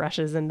just like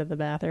rushes into the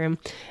bathroom.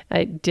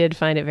 I did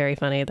find it very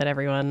funny that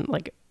everyone,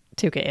 like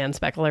Tuca and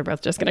Speckle, are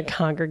both just going to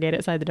congregate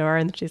outside the door.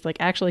 And she's like,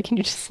 actually, can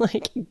you just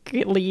like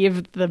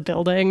leave the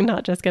building,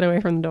 not just get away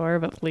from the door,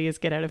 but please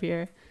get out of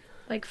here.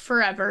 Like,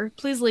 forever.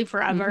 Please leave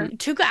forever.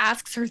 Tuca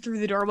asks her through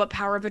the door what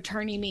power of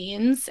attorney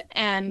means.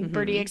 And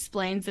Birdie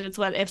explains that it's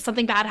what if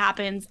something bad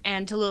happens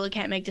and Tallulah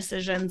can't make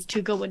decisions,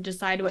 Tuca would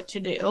decide what to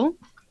do.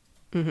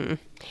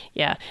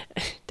 Yeah,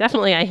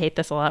 definitely. I hate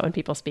this a lot when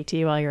people speak to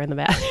you while you're in the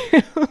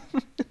bathroom.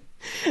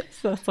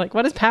 So it's like,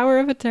 what is power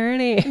of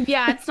attorney?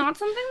 Yeah, it's not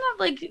something that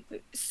like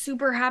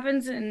super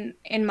happens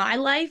in my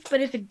life,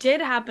 but if it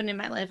did happen in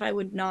my life, I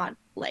would not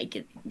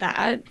like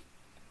that.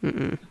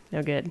 No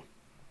good.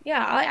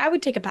 Yeah, I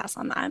would take a pass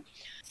on that.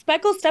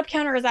 Speckle's step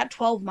counter is at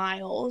 12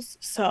 miles,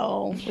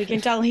 so we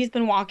can tell he's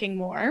been walking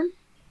more.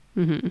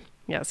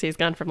 Yeah, so he's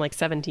gone from like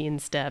 17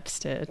 steps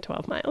to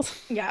 12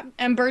 miles. Yeah,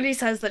 and Birdie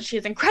says that she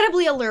is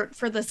incredibly alert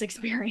for this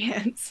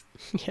experience.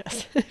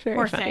 Yes, very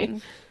Poor funny.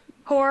 thing.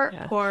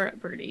 Poor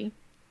Birdie.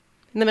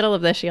 In the middle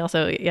of this, she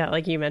also, yeah,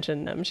 like you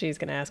mentioned, she's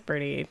going to ask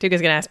Birdie,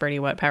 Tuca's going to ask Birdie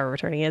what power of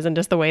attorney is, and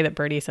just the way that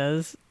Birdie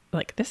says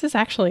like, this is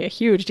actually a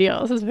huge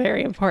deal. This is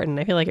very important.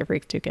 I feel like it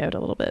freaks Tuca out a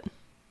little bit.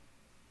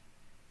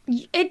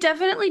 It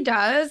definitely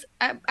does,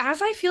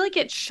 as I feel like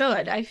it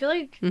should. I feel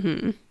like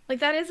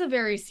that is a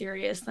very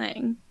serious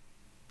thing.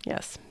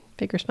 Yes.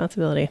 Big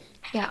responsibility.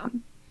 Yeah.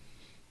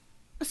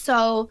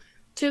 So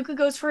Tuca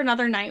goes for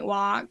another night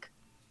walk.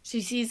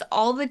 She sees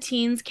all the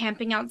teens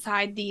camping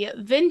outside the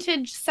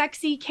vintage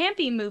sexy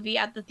campy movie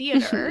at the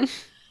theater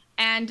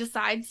and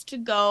decides to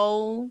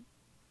go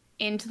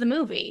into the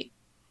movie.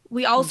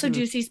 We also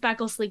do see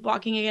Speckle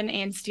sleepwalking again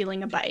and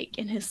stealing a bike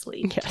in his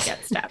sleep to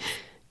get steps.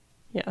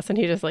 Yes, and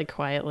he just like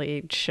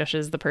quietly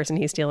shushes the person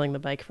he's stealing the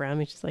bike from.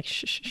 He's just like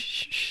shh, shh,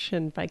 shh, shh,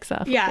 and bikes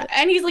off. Yeah,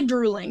 and he's like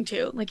drooling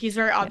too. Like he's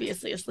very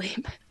obviously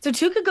asleep. So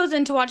Tuca goes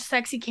in to watch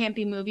Sexy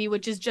Campy Movie,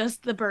 which is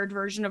just the bird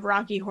version of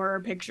Rocky Horror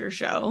Picture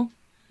Show.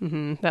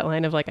 That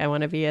line of like, I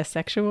want to be a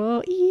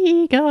sexual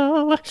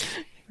ego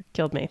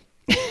killed me.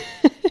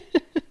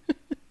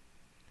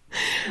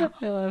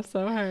 I laugh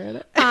so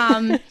hard.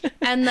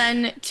 And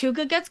then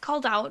Tuca gets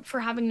called out for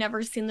having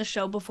never seen the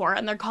show before,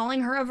 and they're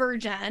calling her a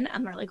virgin.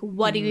 And they're like,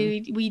 what do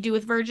we do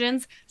with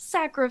virgins?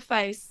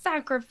 Sacrifice,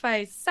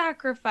 sacrifice,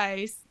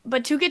 sacrifice.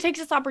 But Tuca takes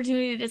this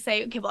opportunity to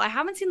say, okay, well, I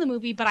haven't seen the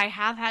movie, but I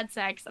have had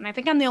sex, and I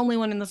think I'm the only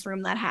one in this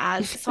room that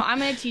has. So I'm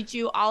going to teach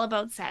you all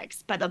about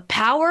sex by the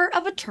power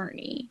of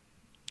attorney.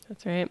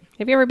 That's right.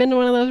 Have you ever been to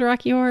one of those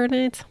Rocky Horror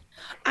Nights?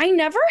 I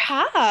never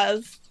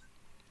have.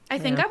 I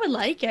think I would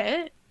like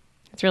it.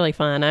 It's really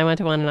fun. I went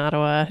to one in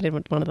Ottawa. I did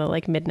one of the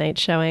like midnight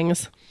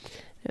showings.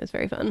 It was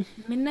very fun.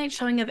 Midnight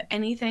showing of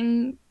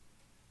anything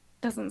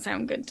doesn't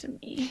sound good to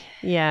me.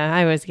 Yeah,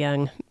 I was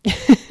young.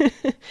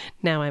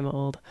 Now I'm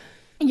old.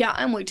 Yeah,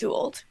 I'm way too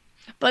old.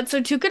 But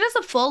so Tuca does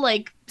a full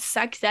like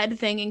sex ed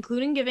thing,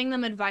 including giving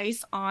them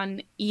advice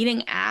on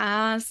eating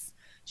ass.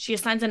 She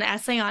assigns an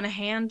essay on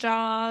hand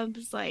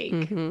jobs. Like,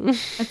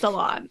 it's a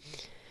lot.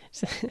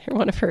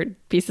 One of her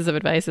pieces of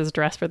advice is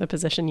dress for the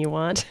position you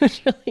want,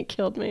 which really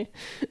killed me.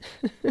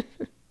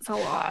 It's a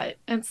lot.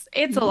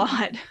 It's a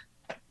lot.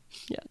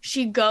 Yeah.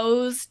 She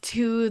goes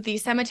to the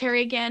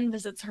cemetery again,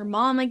 visits her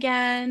mom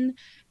again,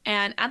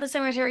 and at the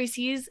cemetery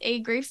sees a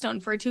gravestone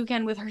for a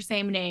toucan with her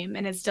same name,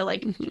 and it's still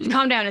like,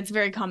 calm down, it's a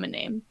very common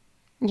name.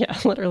 Yeah,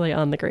 literally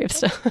on the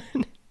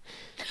gravestone.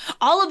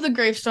 All of the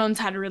gravestones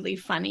had really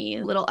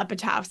funny little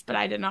epitaphs, but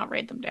I did not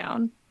write them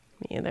down.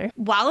 Me either.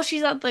 While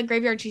she's at the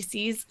graveyard, she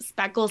sees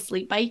Speckle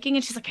sleep biking,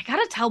 and she's like, I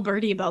gotta tell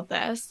Birdie about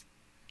this.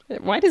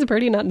 Why does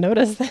Birdie not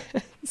notice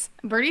this?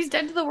 Birdie's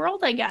dead to the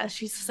world, I guess.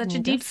 She's such a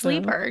deep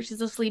sleeper.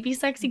 She's a sleepy,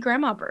 sexy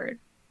grandma bird.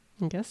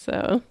 I guess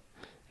so.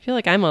 I feel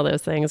like I'm all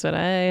those things, but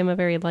I am a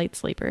very light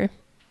sleeper.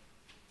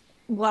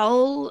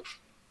 Well,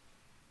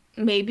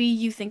 maybe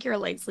you think you're a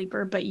light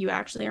sleeper, but you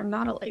actually are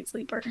not a light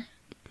sleeper.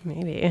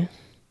 Maybe.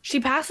 She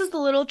passes the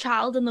little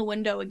child in the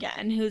window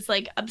again, who's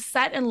like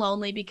upset and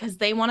lonely because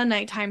they want a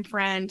nighttime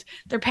friend.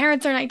 Their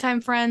parents are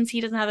nighttime friends.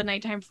 He doesn't have a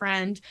nighttime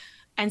friend,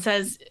 and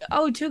says,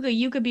 oh, Tuca,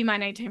 you could be my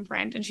nighttime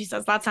friend. And she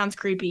says, that sounds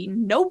creepy.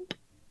 Nope.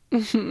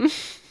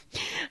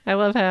 I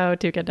love how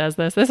Tuca does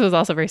this. This was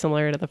also very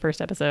similar to the first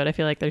episode. I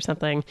feel like there's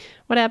something.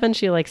 What happened?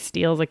 She like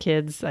steals a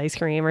kid's ice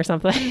cream or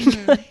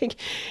something. Like,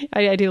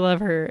 I do love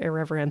her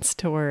irreverence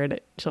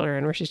toward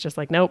children, where she's just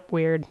like, nope,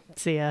 weird.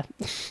 See ya.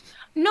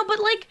 No, but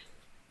like,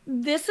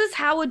 this is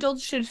how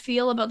adults should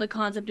feel about the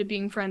concept of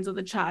being friends with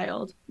a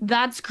child.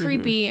 That's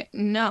creepy.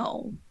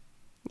 No.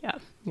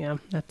 Yeah,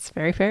 that's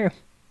very fair.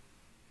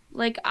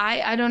 Like,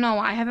 I don't know.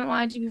 I haven't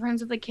wanted to be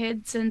friends with a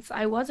kid since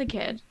I was a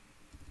kid.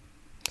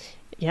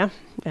 Yeah,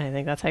 I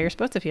think that's how you're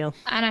supposed to feel.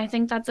 And I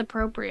think that's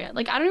appropriate.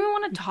 Like, I don't even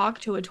want to talk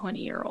to a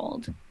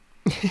 20-year-old.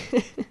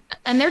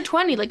 And they're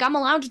 20. Like, I'm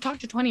allowed to talk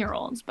to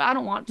 20-year-olds, but I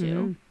don't want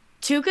to.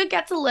 Tuca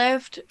gets a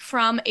lift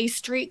from a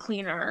street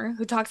cleaner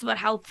who talks about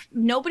how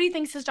nobody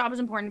thinks his job is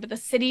important, but the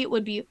city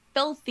would be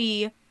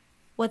filthy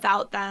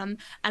without them.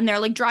 And they're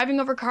like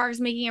driving over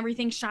cars, making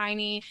everything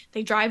shiny.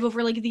 They drive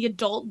over like the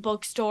adult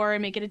bookstore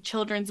and make it a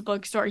children's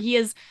bookstore. He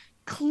is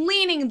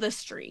cleaning the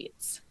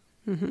streets.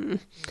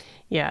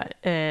 Yeah,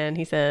 and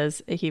he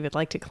says he would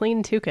like to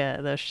clean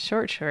Tuca. Those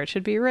short shorts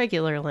should be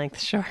regular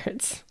length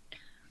shorts.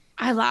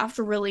 I laughed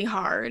really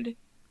hard.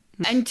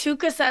 And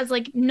Tuca says,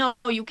 like, no,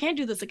 you can't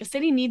do this. Like, a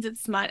city needs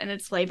its smut and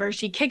its flavor.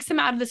 She kicks him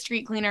out of the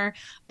street cleaner,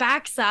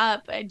 backs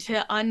up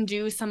to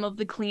undo some of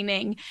the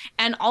cleaning,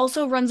 and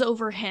also runs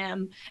over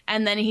him.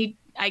 And then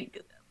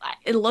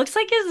it looks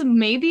like is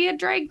maybe a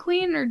drag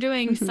queen or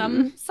doing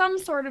some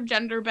sort of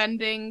gender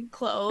bending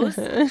clothes.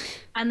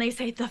 And they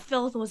say, the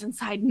filth was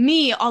inside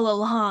me all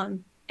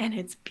along. And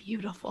it's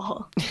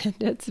beautiful.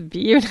 It's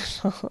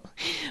beautiful.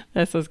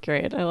 This is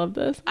great. I love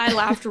this. I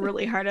laughed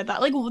really hard at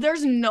that. Like,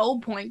 there's no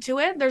point to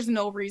it. There's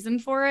no reason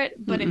for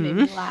it, but it made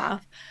me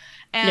laugh.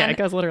 And yeah, it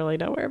goes literally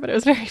nowhere, but it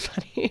was very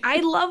funny. I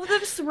love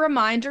this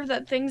reminder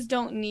that things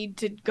don't need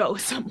to go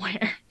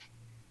somewhere.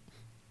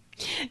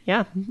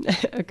 Yeah,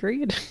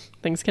 agreed.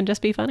 Things can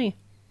just be funny.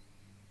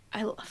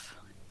 I love.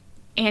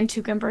 And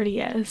Tuca and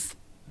Birdie is.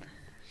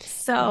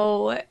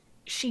 So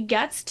she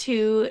gets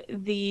to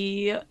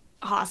the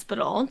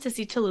hospital to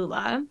see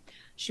Tallulah.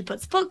 She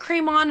puts foot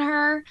cream on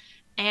her,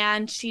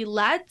 And she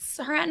lets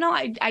her aunt know,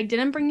 I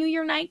didn't bring you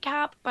your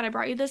nightcap, but I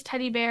brought you this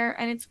teddy bear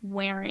and it's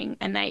wearing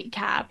a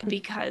nightcap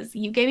because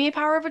you gave me a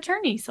power of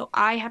attorney. So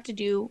I have to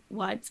do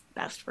what's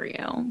best for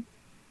you.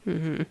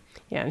 Mm-hmm.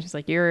 Yeah, and she's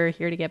like, you're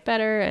here to get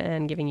better,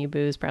 and giving you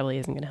booze probably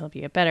isn't going to help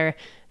you get better.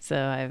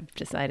 So I've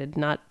decided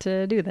not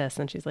to do this.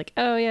 And she's like,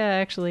 oh, yeah,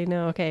 actually,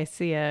 no, okay,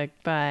 see ya,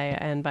 bye.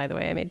 And by the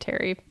way, I made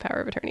Terry power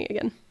of attorney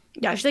again.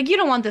 Yeah, she's like, you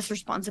don't want this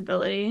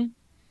responsibility.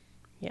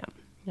 Yeah,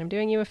 I'm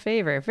doing you a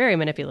favor. Very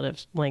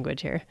manipulative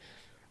language here.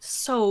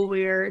 So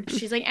weird.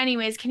 She's like,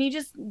 anyways, can you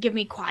just give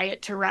me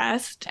quiet to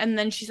rest? And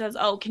then she says,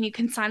 oh, can you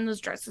consign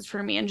those dresses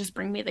for me and just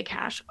bring me the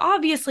cash?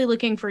 Obviously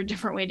looking for a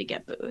different way to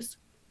get booze.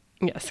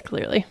 Yes,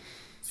 clearly.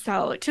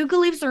 So Tuka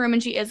leaves the room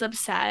and she is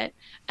upset.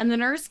 And the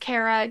nurse,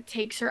 Kara,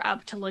 takes her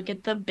up to look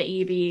at the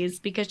babies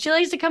because she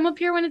likes to come up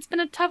here when it's been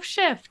a tough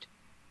shift.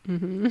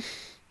 Mm-hmm.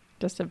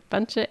 Just a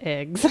bunch of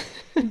eggs.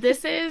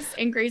 This is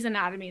in Grey's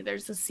Anatomy.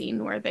 There's a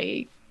scene where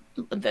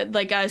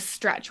like a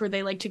stretch where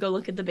they like to go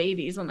look at the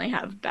babies when they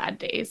have bad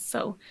days.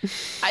 So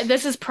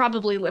this is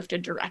probably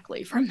lifted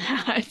directly from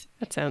that.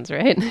 That sounds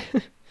right.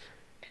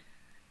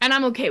 And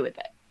I'm okay with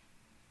it.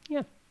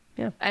 Yeah.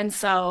 Yeah. And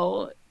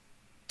so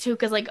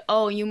Tuka's like,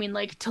 oh, you mean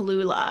like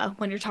Tallulah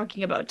when you're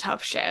talking about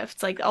tough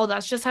shifts. Like, oh,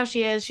 that's just how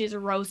she is. She's a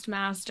roast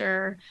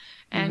master.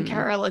 And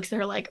Kara looks at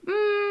her like,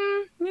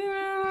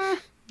 yeah,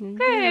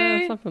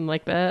 okay. Yeah, something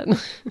like that.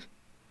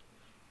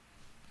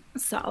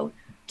 So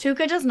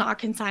Tuka does not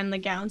consign the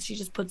gowns. She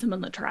just puts them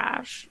in the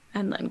trash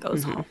and then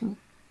goes home.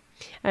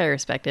 I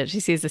respect it. She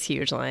sees this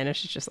huge line and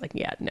she's just like,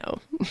 yeah, no,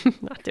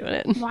 not doing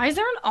it. Why is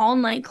there an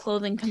all-night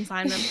clothing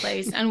consignment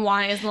place and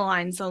why is the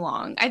line so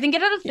long? I think it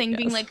had a thing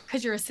being like,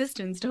 because your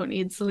assistants don't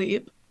need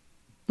sleep.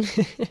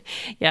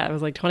 Yeah, it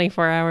was like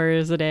 24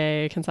 hours a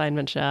day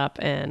consignment shop.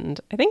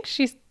 And I think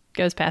she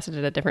goes past it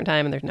at a different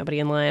time and there's nobody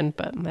in line.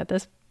 But at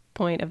this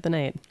point of the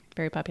night,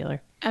 very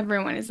popular.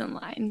 Everyone is in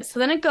line. So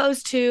then it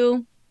goes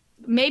to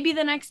maybe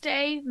the next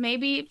day,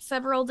 maybe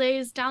several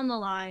days down the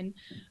line.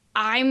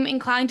 I'm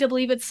inclined to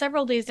believe it's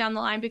several days down the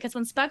line because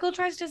when Speckle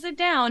tries to sit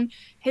down,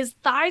 his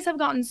thighs have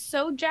gotten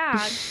so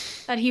jagged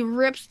that he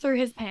rips through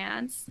his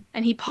pants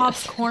and he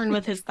pops corn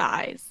with his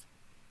thighs.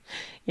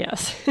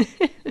 Yes.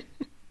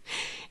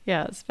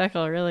 Yeah,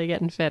 Speckle really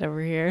getting fit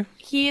over here.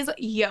 He's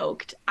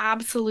yoked,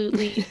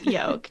 absolutely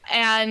yoked.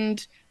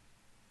 And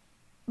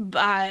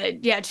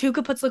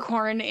Tuka puts the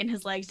corn in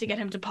his legs to get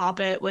him to pop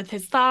it with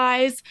his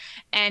thighs.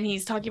 And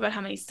he's talking about how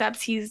many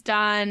steps he's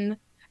done.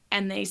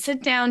 And they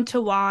sit down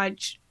to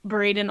watch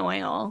Buried in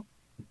Oil,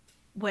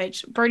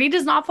 which Birdie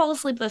does not fall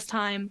asleep this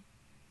time,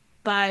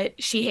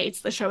 but she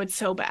hates the show. It's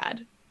so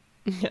bad.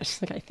 Yeah,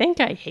 she's like, I think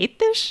I hate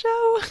this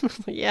show.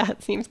 Yeah,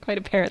 it seems quite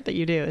apparent that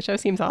you do. The show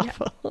seems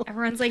awful. Yeah.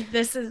 Everyone's like,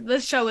 this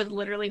show is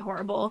literally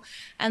horrible.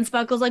 And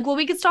Speckle's like, well,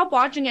 we could stop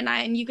watching at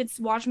night and you could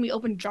watch me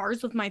open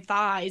jars with my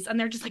thighs. And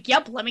they're just like,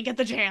 yep, let me get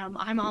the jam.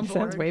 I'm on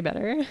board. Sounds way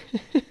better.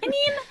 I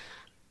mean,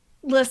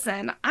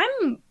 listen,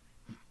 I'm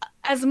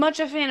as much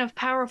a fan of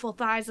powerful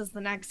thighs as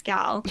the next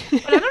gal,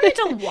 but I don't need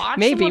to watch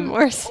maybe someone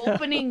more so.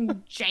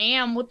 Opening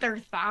jam with their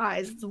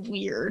thighs. It's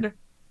weird.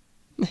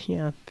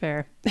 Yeah,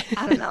 fair.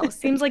 I don't know.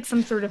 Seems like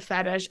some sort of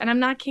fetish. And I'm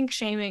not kink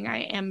shaming.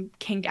 I am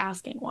kink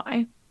asking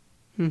why.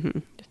 Mm-hmm.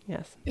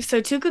 Yes. So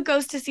Tuka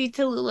goes to see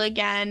Tallulah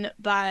again,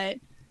 but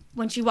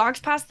when she walks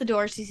past the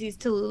door, she sees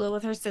Tallulah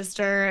with her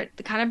sister,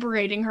 kind of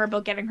berating her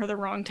about getting her the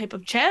wrong type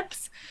of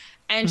chips.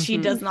 And she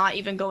does not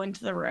even go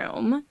into the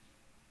room.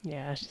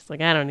 Yeah, she's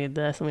like, I don't need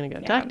this. I'm going to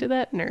go talk to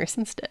that nurse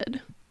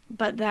instead.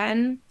 But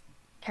then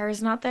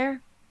Kara's not there.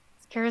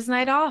 It's Kara's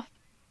night off.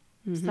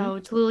 So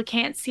Tallulah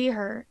can't see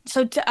her.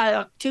 So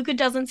Tuka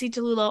doesn't see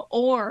Tallulah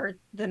or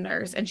the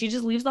nurse, and she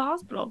just leaves the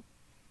hospital.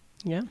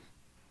 Yeah.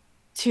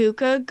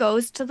 Tuka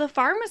goes to the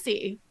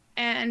pharmacy.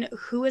 And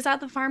who is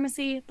at the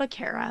pharmacy but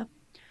Kara?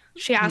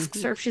 She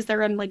asks her if she's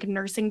there in like a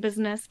nursing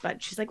business,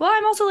 but she's like, well,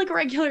 I'm also like a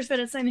regular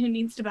citizen who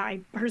needs to buy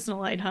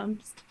personal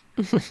items.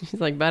 She's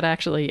like, but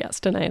actually,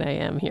 yes, tonight I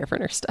am here for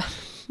nurse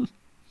stuff.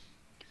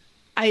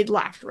 I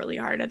laughed really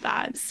hard at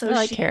that. So I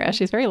like Kara.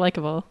 She's very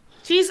likable.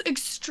 She's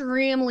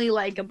extremely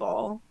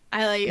likable.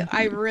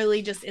 I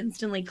really just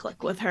instantly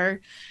click with her.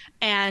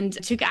 And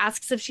Tuka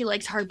asks if she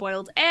likes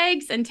hard-boiled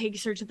eggs and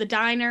takes her to the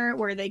diner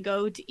where they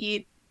go to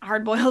eat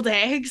hard-boiled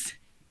eggs.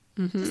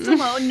 Just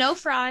alone, no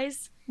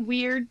fries.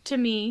 Weird to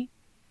me.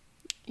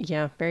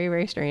 Yeah, very,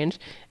 very strange.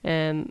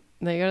 And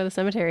they go to the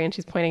cemetery and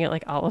she's pointing at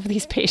like all of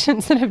these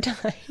patients that have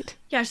died.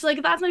 Yeah, she's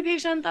like, that's my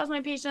patient, that's my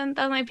patient,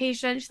 that's my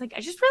patient. She's like, I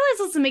just realized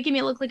this is making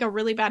me look like a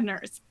really bad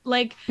nurse.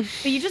 Like,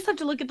 but you just have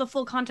to look at the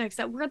full context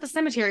that we're at the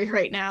cemetery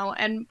right now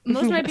and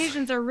most of my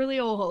patients are really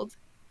old.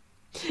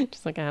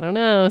 Just like, I don't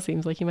know,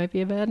 seems like you might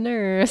be a bad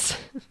nurse.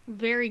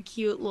 Very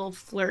cute little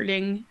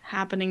flirting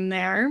happening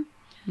there.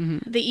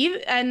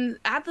 And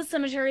at the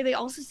cemetery, they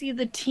also see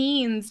the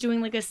teens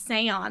doing like a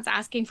seance,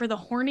 asking for the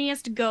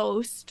horniest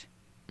ghost.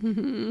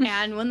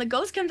 And when the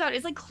ghost comes out,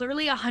 it's like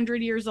clearly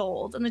 100 years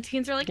old. And the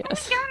teens are like, oh my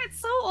God, it's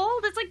so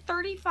old. It's like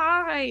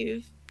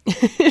 35.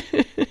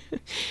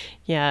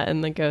 Yeah,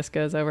 and the ghost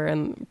goes over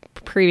and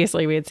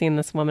previously we had seen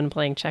this woman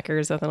playing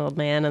checkers with an old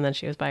man, and then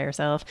she was by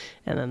herself,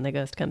 and then the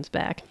ghost comes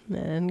back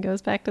and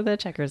goes back to the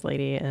checkers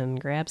lady and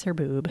grabs her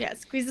boob. Yeah,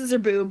 squeezes her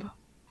boob.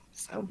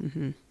 So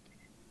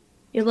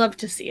you love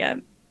to see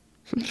it.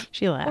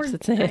 She laughs.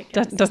 Or, It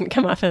doesn't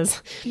come off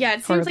as yeah,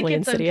 it seems like horribly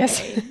it's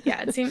insidious. okay.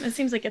 Yeah, it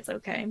seems like it's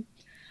okay.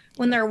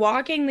 When they're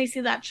walking, they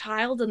see that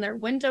child in their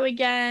window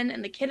again,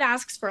 and the kid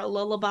asks for a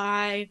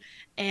lullaby,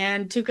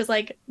 and Tuca's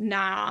like,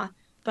 nah.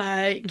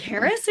 But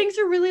Kara sings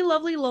a really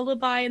lovely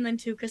lullaby, and then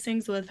Tuca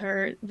sings with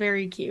her.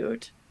 Very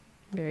cute.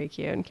 Very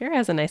cute. And Kara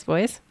has a nice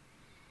voice.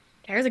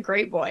 Kara's a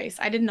great voice.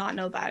 I did not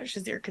know that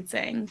Shazir could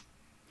sing.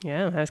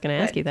 Yeah, I was going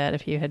to ask But- you that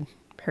if you had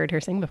heard her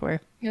sing before.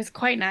 It was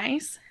quite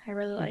nice. I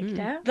really liked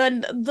it.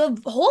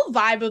 The whole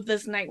vibe of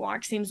this night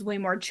walk seems way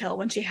more chill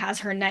when she has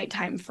her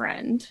nighttime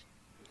friend.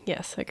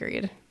 Yes,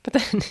 agreed. But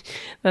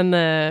then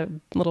the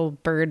little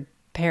bird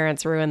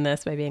parents ruin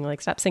this by being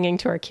like, stop singing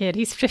to our kid.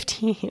 He's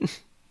 15.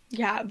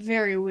 Yeah,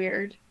 very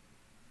weird.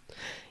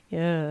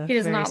 Yeah. He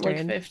does very not strange.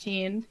 look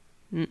 15.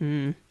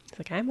 Mm-mm. He's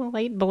like, I'm a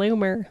late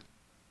bloomer.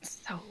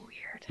 So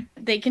weird.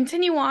 They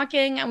continue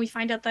walking, and we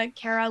find out that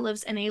Kara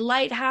lives in a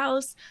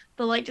lighthouse.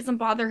 The light doesn't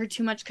bother her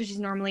too much because she's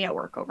normally at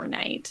work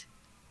overnight.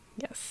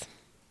 Yes.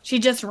 She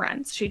just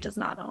rents. She does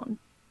not own.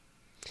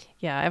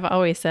 Yeah, I've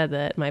always said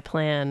that my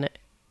plan,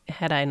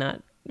 had I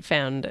not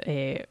found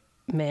a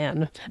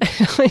man,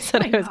 I always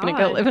said I was going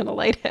to go God. live in a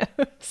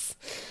lighthouse.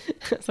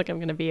 It's like I'm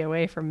going to be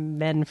away from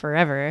men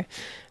forever.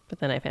 But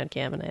then I found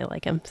Cam and I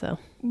like him, so.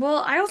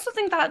 Well, I also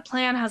think that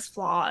plan has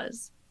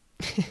flaws.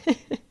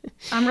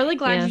 I'm really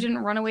glad Yeah. you didn't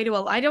run away to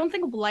a. I don't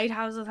think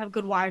lighthouses have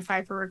good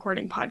Wi-Fi for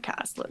recording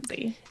podcasts,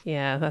 Lindsay.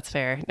 Yeah, that's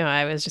fair. No,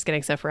 I was just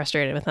getting so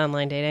frustrated with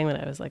online dating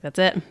that I was like, that's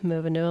it,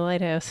 moving to a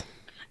lighthouse.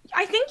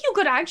 I think you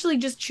could actually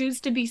just choose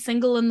to be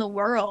single in the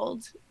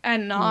world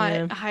and not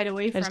Yeah. hide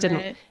away I from just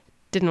it.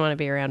 didn't want to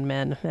be around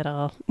men at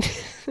all.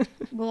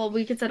 Well,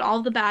 we could send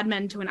all the bad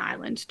men to an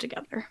island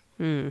together.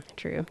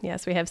 True.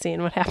 Yes, we have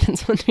seen what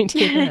happens when we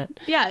do that.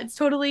 Yeah, it's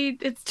totally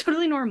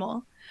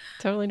normal.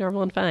 Totally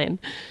normal and fine.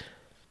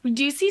 We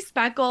do see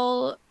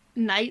Speckle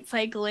night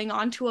cycling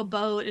onto a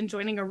boat and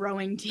joining a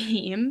rowing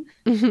team.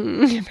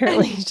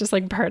 Apparently he's just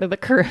like part of the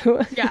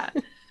crew. Yeah.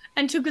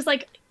 And Tuca's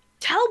like,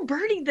 tell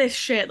Birdie this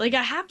shit. Like,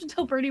 I have to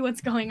tell Birdie what's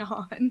going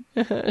on.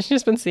 She's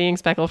just been seeing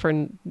Speckle for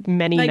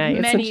many Like,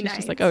 nights. many and she's nights.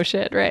 just like, oh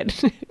shit, right.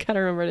 Gotta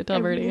remember to tell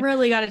I Birdie.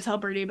 really got to tell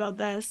Birdie about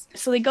this.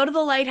 So they go to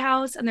the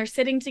lighthouse and they're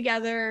sitting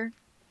together,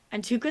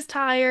 and Tuca's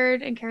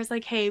tired, and Kara's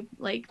like, hey,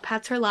 like,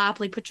 pats her lap,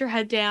 like, put your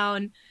head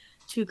down.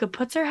 Tuca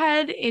puts her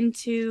head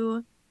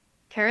into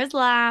Kara's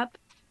lap,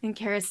 and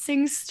Kara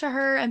sings to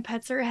her and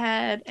pets her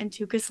head, and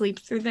Tuca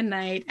sleeps through the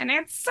night, and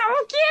it's so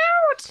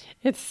cute.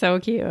 It's so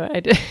cute.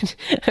 I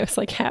was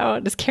like, how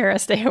does Kara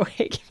stay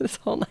awake this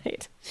whole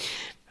night?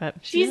 But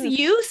She's is.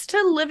 used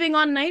to living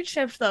on night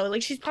shift, though.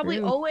 Like, she's probably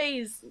True.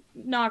 always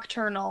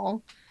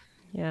nocturnal,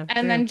 Yeah. and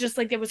true. then just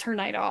like it was her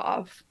night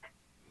off.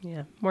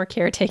 Yeah, more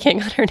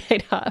caretaking on her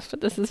night off,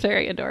 but this is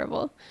very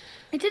adorable.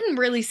 It didn't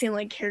really seem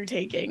like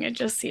caretaking. It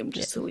just seemed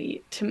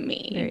sweet to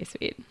me. Very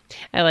sweet.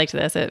 I liked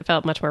this. It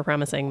felt much more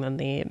promising than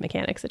the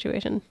mechanic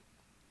situation.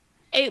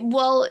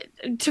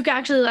 Tuca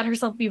actually let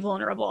herself be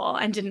vulnerable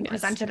and didn't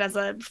present it as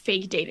a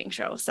fake dating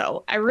show.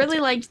 So I really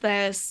liked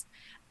this,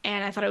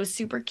 and I thought it was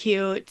super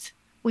cute.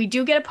 We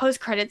do get a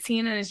post-credit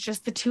scene, and it's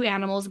just the two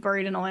animals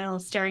buried in oil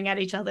staring at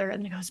each other,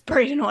 and it goes,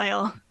 buried in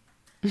oil.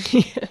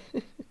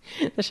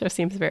 The show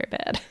seems very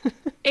bad.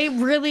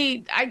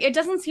 It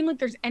doesn't seem like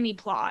there's any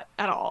plot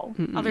at all,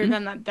 other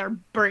than that they're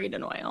buried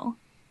in oil.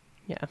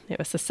 Yeah, it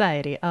was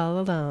society all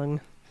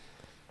along.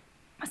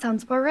 That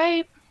sounds about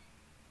right.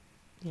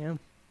 Yeah.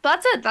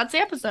 That's it. That's the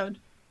episode.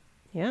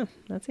 Yeah,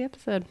 that's the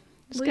episode.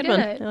 It's a We good did one.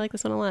 it. I like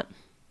this one a lot.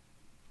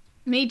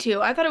 Me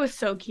too. I thought it was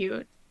so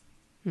cute.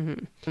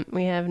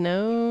 We have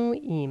no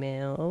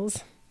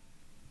emails,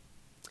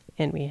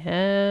 and we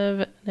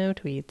have no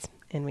tweets,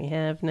 and we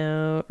have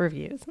no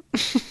reviews.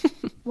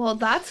 Well,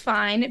 that's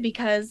fine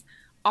because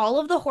all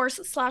of the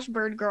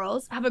horse/bird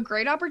girls have a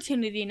great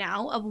opportunity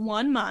now of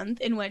 1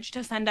 month in which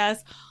to send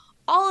us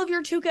all of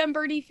your Tuca and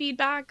Birdie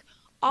feedback,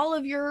 all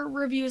of your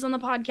reviews on the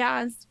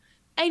podcast,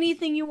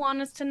 anything you want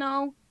us to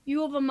know.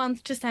 You have a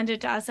month to send it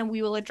to us, and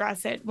we will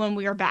address it when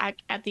we are back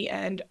at the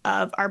end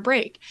of our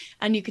break.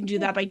 And you can do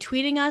that by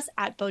tweeting us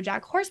at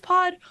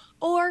BojackHorsePod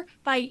or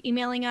by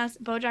emailing us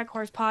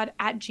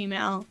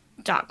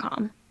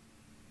bojackhorsepod@gmail.com.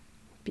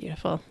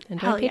 Beautiful. And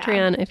Hell on yeah.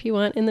 Patreon if you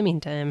want in the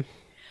meantime.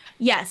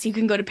 Yes, you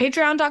can go to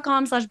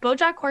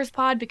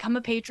patreon.com/BojackHorsepod, become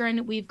a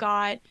patron. We've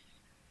got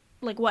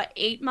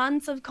 8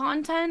 months of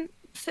content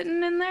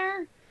sitting in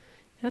there?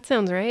 That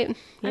sounds right.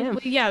 Yeah.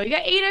 We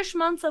got 8-ish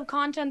months of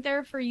content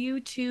there for you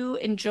to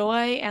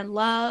enjoy and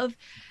love.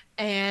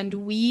 And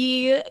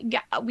we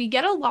get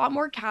a lot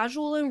more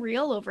casual and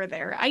real over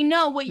there. I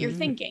know what you're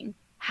thinking.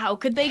 How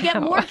could they get How?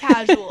 more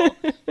casual?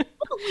 Well,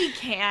 We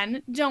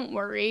can. Don't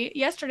worry.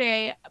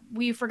 Yesterday,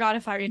 we forgot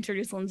if I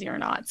introduced Lindsay or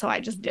not, so I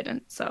just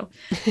didn't. So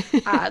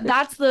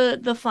that's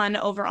the fun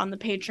over on the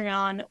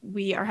Patreon.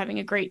 We are having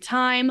a great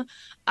time.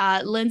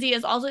 Lindsay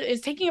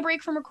is taking a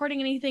break from recording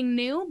anything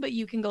new, but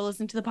you can go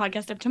listen to the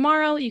podcast of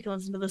tomorrow. You can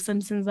listen to The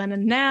Simpsons Then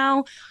and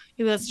Now.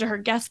 You can listen to her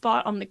guest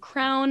spot on The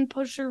Crown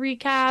post-show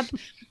recap.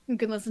 You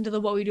can listen to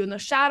the What We Do in the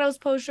Shadows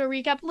post-show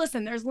recap.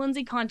 Listen, there's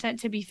Lindsay content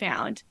to be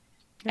found,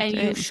 and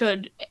you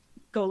should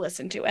go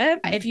listen to it.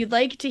 If you'd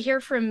like to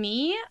hear from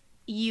me,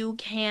 you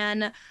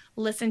can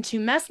listen to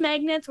Mess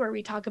Magnets, where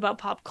we talk about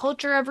pop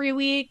culture every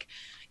week.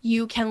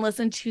 You can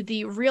listen to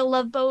the Real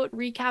Love Boat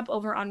recap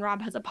over on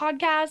Rob Has a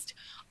Podcast.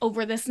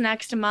 Over this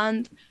next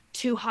month,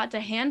 Too Hot to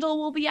Handle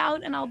will be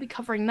out, and I'll be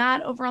covering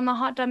that over on the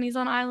Hot Dummies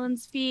on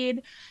Islands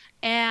feed.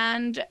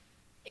 And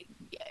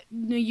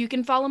you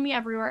can follow me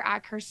everywhere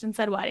at Kirsten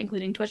Said What,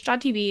 including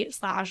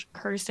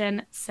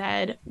twitch.tv/Kirsten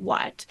Said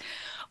What.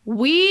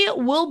 We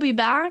will be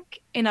back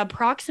in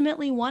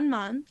approximately 1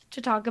 month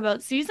to talk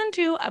about season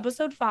 2,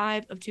 episode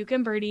 5 of Tuca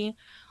and Birdie,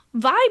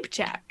 Vibe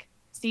Check.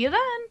 See you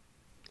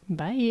then.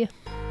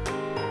 Bye.